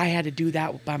 I had to do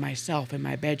that by myself in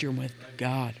my bedroom with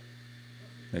God.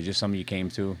 There's just something you came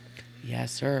to?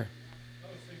 Yes, sir.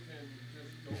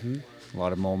 A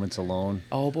lot of moments alone?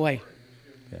 Oh, boy.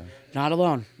 Yeah. Not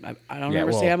alone. I don't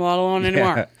ever say I'm not alone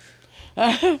anymore.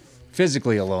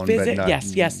 Physically alone, but not...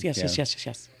 Yes. Yeah.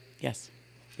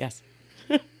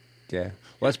 Well,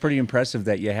 that's pretty impressive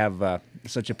that you have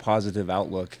such a positive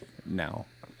outlook now.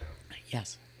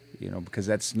 Yes. You know, because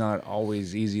that's not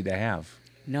always easy to have.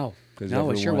 No. Because No,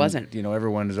 it sure wasn't. You know,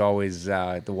 everyone is always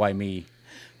the why me.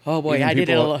 Oh, boy, Even I did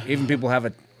it a lot. Even people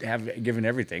have given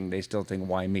everything, they still think,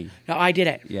 why me? No, I did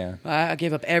it. Yeah. I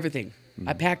gave up everything.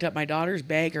 I packed up my daughter's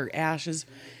bag, her ashes,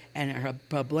 and her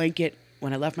blanket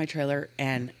when I left my trailer,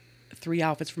 and 3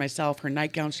 outfits for myself, her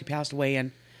nightgown she passed away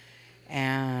in,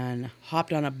 and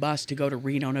hopped on a bus to go to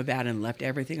Reno, Nevada, and left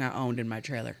everything I owned in my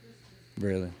trailer.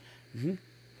 Really?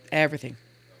 Everything.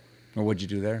 Well, what'd you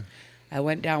do there? I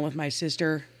went down with my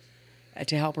sister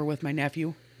to help her with my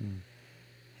nephew.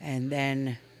 And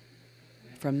then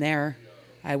from there,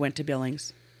 I went to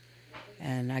Billings.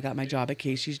 And I got my job at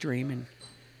Casey's Dream.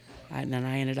 And then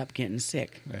I ended up getting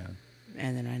sick. Yeah.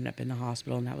 And then I ended up in the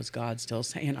hospital. And that was God still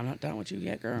saying, I'm not done with you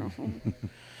yet, girl.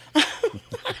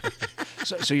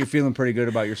 So you're feeling pretty good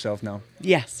about yourself now?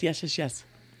 Yes.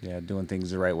 Yeah, doing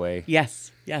things the right way.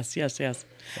 Yes.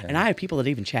 And I have people that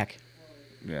even check.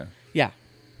 Yeah. Yeah.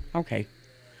 Okay.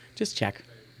 Just check.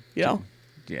 You know?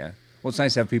 Yeah. Well, it's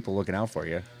nice to have people looking out for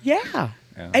you. Yeah.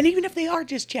 And even if they are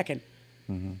just checking,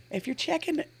 if you're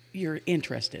checking, you're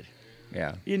interested.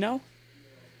 Yeah. You know?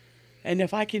 And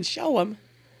if I can show them,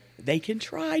 they can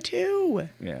try too.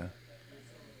 Yeah.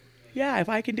 Yeah, if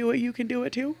I can do it, you can do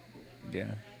it too.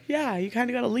 Yeah. Yeah, you kind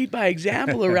of got to lead by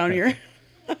example around here.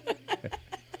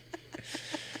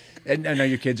 And I know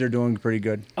your kids are doing pretty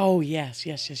good. Oh, yes.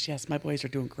 My boys are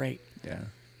doing great. Yeah.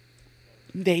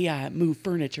 They move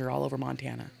furniture all over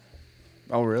Montana.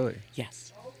 Oh, really?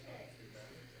 Yes.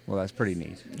 Well, that's pretty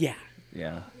neat. Yeah.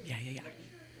 Yeah. Yeah.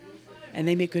 And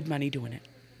they make good money doing it.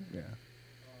 Yeah.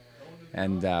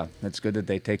 And it's good that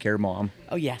they take care of Mom.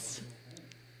 Oh, yes.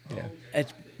 Yeah.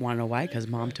 Want to know why? Because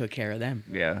Mom took care of them.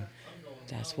 Yeah.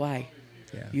 That's why.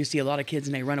 Yeah. You see a lot of kids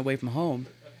and they run away from home,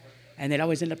 and they'd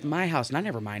always end up in my house, and I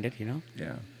never minded, you know?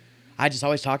 Yeah. I just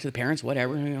always talk to the parents,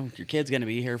 whatever, you know, your kid's going to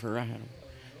be here for, I don't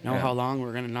know how long,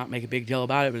 we're going to not make a big deal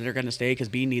about it, but they're going to stay because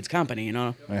B needs company, you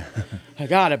know? I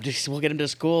got him. We'll get him to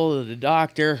school, to the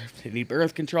doctor. If they need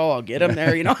birth control, I'll get him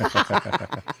there, you know?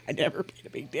 I never made a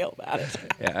big deal about it.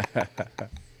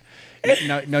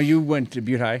 Yeah. Now, you went to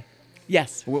Butte High?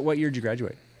 Yes. What year did you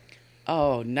graduate?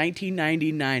 Oh,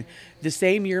 1999. The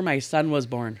same year my son was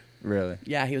born. Really?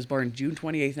 Yeah, he was born June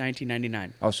 28th,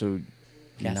 1999. Oh, so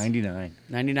Yes. 99.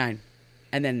 99.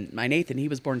 And then my Nathan, he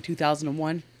was born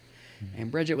 2001.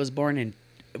 And Bridget was born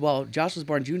Josh was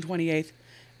born June 28th.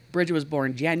 Bridget was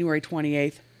born January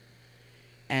 28th.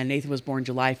 And Nathan was born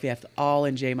July 5th, all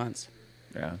in J months.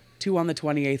 Yeah. 2 on the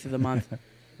 28th of the month.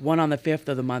 one on the 5th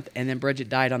of the month, and then Bridget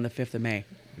died on the 5th of May.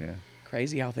 Yeah.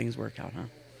 Crazy how things work out, huh?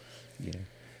 Yeah.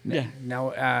 Yeah.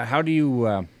 Now, how do you?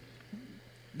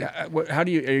 How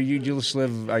do you? Are you just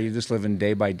live? Are you just living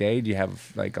day by day? Do you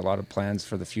have like a lot of plans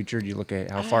for the future? Do you look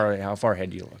at how far ahead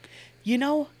do you look? You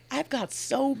know, I've got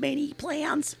so many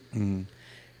plans. Mm-hmm.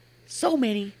 So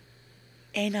many.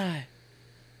 And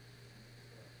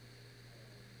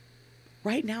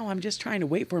right now I'm just trying to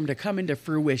wait for them to come into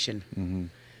fruition.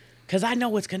 Because I know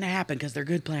what's going to happen because they're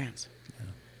good plans. Yeah.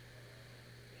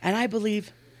 And I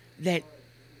believe that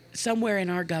somewhere in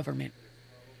our government,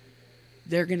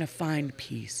 they're going to find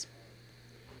peace.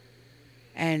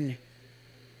 And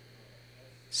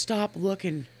stop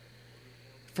looking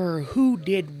for who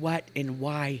did what and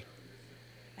why,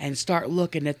 and start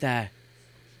looking at the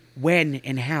when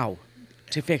and how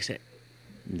to fix it.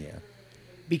 Yeah.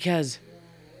 Because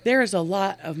there is a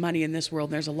lot of money in this world,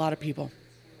 and there's a lot of people.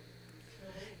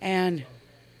 And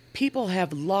people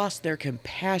have lost their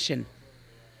compassion.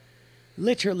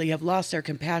 Literally have lost their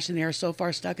compassion. They are so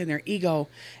far stuck in their ego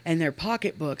and their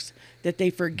pocketbooks that they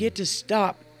forget to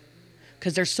stop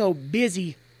because they're so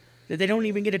busy that they don't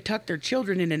even get to tuck their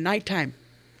children in at nighttime.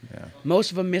 Yeah.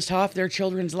 Most of them miss off their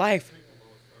children's life.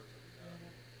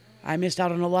 I missed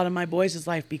out on a lot of my boys'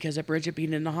 life because of Bridget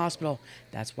being in the hospital.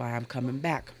 That's why I'm coming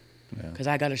back. Because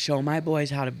I got to show my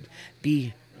boys how to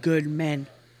be good men.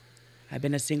 I've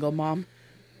been a single mom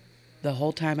the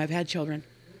whole time I've had children.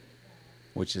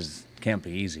 Which can't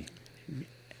be easy.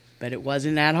 But it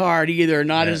wasn't that hard either.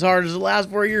 Not as hard as the last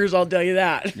 4 years, I'll tell you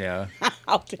that. Yeah.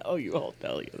 I'll tell you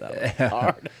that was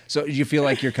hard. So do you feel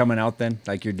like you're coming out then?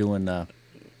 Like you're doing,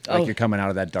 you're coming out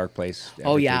of that dark place?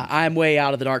 Oh, yeah. I'm way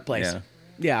out of the dark place.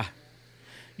 Yeah.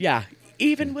 Yeah.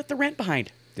 Even with the rent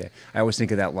behind. Yeah. I always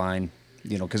think of that line,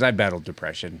 because I battled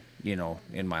depression,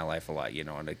 in my life a lot,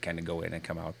 and I kind of go in and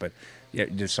come out. But yeah,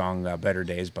 the song Better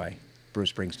Days by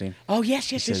Bruce Springsteen. Oh,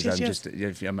 yes.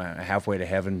 I'm halfway to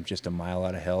heaven, just a mile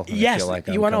out of hell. Yes. I feel like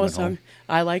you want to know what song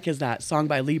I like is that song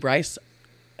by Lee Bryce,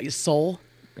 Soul.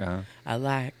 Uh-huh. I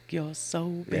like your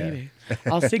soul, baby. Yeah.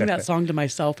 I'll sing that song to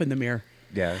myself in the mirror.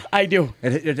 Yeah. I do.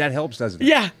 That helps, doesn't it?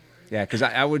 Yeah. Yeah, because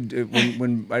I would,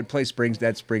 when I'd play that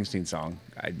Springsteen song,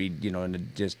 I'd be,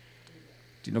 and just,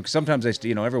 because sometimes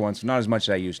every once, not as much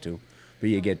as I used to, but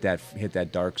you hit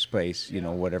that dark space,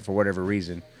 for whatever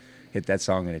reason, hit that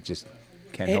song and it just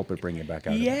can't help but bring you back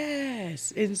out of it.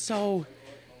 Yes. And so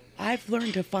I've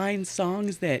learned to find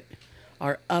songs that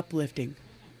are uplifting.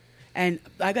 And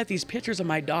I got these pictures of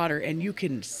my daughter, and you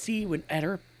can see at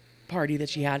her party that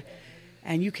she had,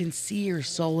 and you can see her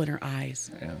soul in her eyes.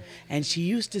 Yeah. And she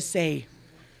used to say,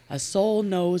 a soul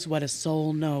knows what a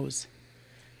soul knows.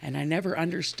 And I never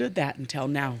understood that until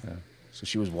now. Yeah. So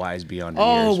she was wise beyond her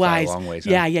years by a long ways.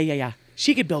 Huh? Yeah.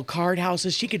 She could build card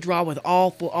houses. She could draw with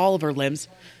all of her limbs.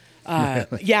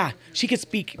 Yeah, she could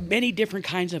speak many different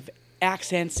kinds of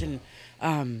accents. And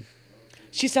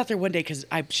she sat there one day because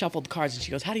I shuffled cards, and she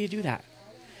goes, how do you do that?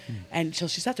 And so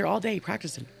she sat there all day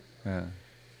practicing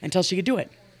until she could do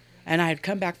it. And I had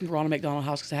come back from the Ronald McDonald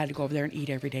House because I had to go over there and eat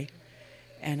every day.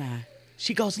 And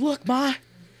she goes, look, Ma,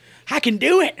 I can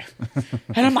do it.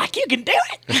 And I'm like, you can do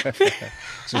it.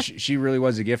 So she really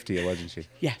was a gift to you, wasn't she?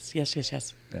 Yes.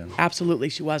 Yeah. Absolutely,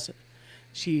 she was.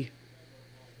 She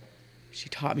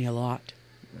taught me a lot.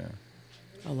 Yeah.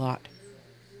 A lot.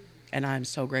 And I'm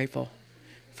so grateful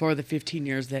for the 15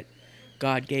 years that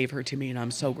God gave her to me. And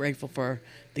I'm so grateful for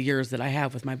the years that I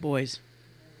have with my boys.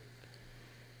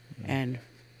 And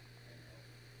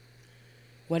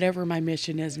whatever my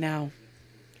mission is now,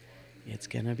 it's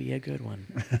going to be a good one.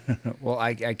 Well,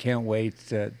 I can't wait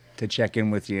to check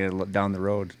in with you down the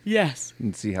road. Yes.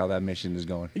 And see how that mission is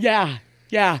going. Yeah.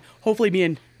 Hopefully me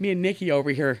and Nikki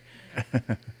over here.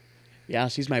 Yeah,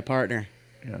 she's my partner.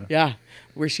 Yeah.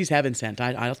 Where she's heaven sent,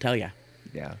 I'll tell you.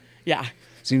 Yeah.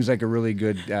 Seems like a really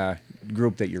good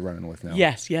group that you're running with now.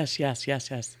 Yes. Yeah.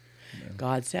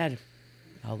 God said,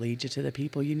 I'll lead you to the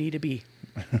people you need to be.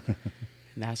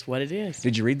 And that's what it is.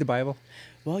 Did you read the Bible?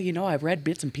 Well, I've read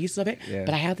bits and pieces of it,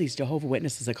 but I have these Jehovah's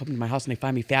Witnesses that come to my house and they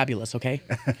find me fabulous, okay?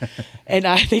 And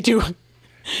they do.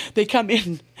 They come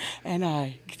in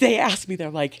and they ask me, they're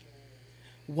like,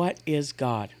 what is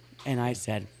God? And I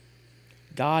said,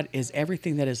 God is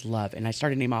everything that is love. And I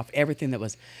started to name off everything that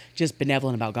was just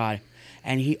benevolent about God.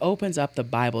 And he opens up the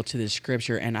Bible to the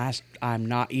scripture, and I'm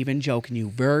not even joking you,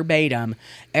 verbatim,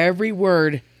 every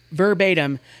word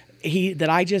verbatim that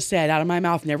I just said out of my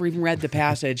mouth, never even read the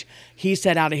passage, he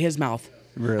said out of his mouth.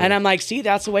 Really? And I'm like, see,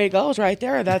 that's the way it goes right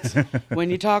there. That's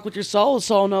when you talk with your soul, the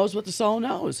soul knows what the soul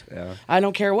knows. Yeah. I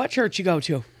don't care what church you go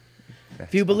to.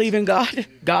 If you believe in God,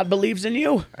 God believes in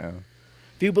you. Yeah.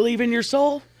 If you believe in your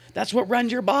soul, That's what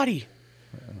runs your body.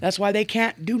 That's why they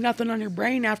can't do nothing on your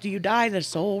brain after you die. The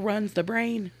soul runs the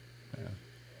brain.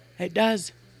 It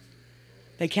does.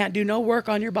 They can't do no work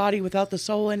on your body without the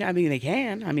soul in it. I mean, they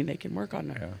can. I mean, they can work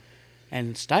on it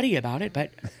and study about it,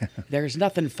 but there's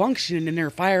nothing functioning in there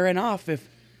firing off if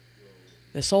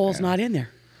the soul's not in there.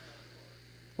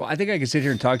 Well, I think I could sit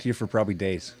here and talk to you for probably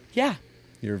days. Yeah.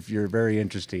 You're very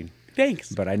interesting.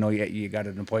 Thanks. But I know you got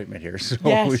an appointment here, so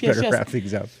Yes, we yes, better yes. wrap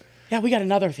things up. Yeah, we got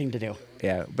another thing to do.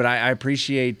 Yeah, but I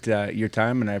appreciate your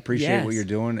time, and I appreciate what Yes. you're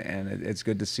doing, and it's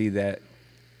good to see that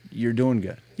you're doing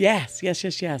good. Yes, yes,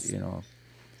 yes, yes. You know,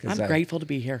 'cause I'm grateful to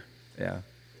be here. Yeah.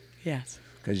 Yes.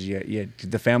 Because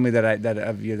the family that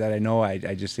I know, I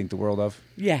just think the world of.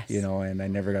 Yes. You know, and I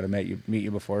never got to meet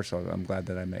you before, so I'm glad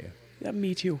that I met you. Yeah,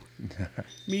 me too.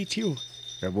 Me too.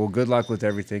 Yeah, well, good luck with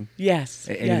everything. Yes.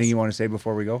 Anything yes. you want to say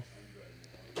before we go?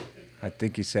 I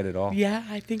think you said it all. Yeah,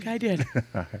 I think I did.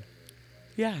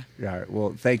 Yeah. All right.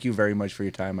 Well, thank you very much for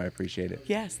your time. I appreciate it.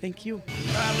 Yes, thank you.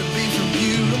 Proud to be from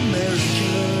Butte,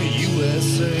 America,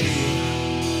 USA.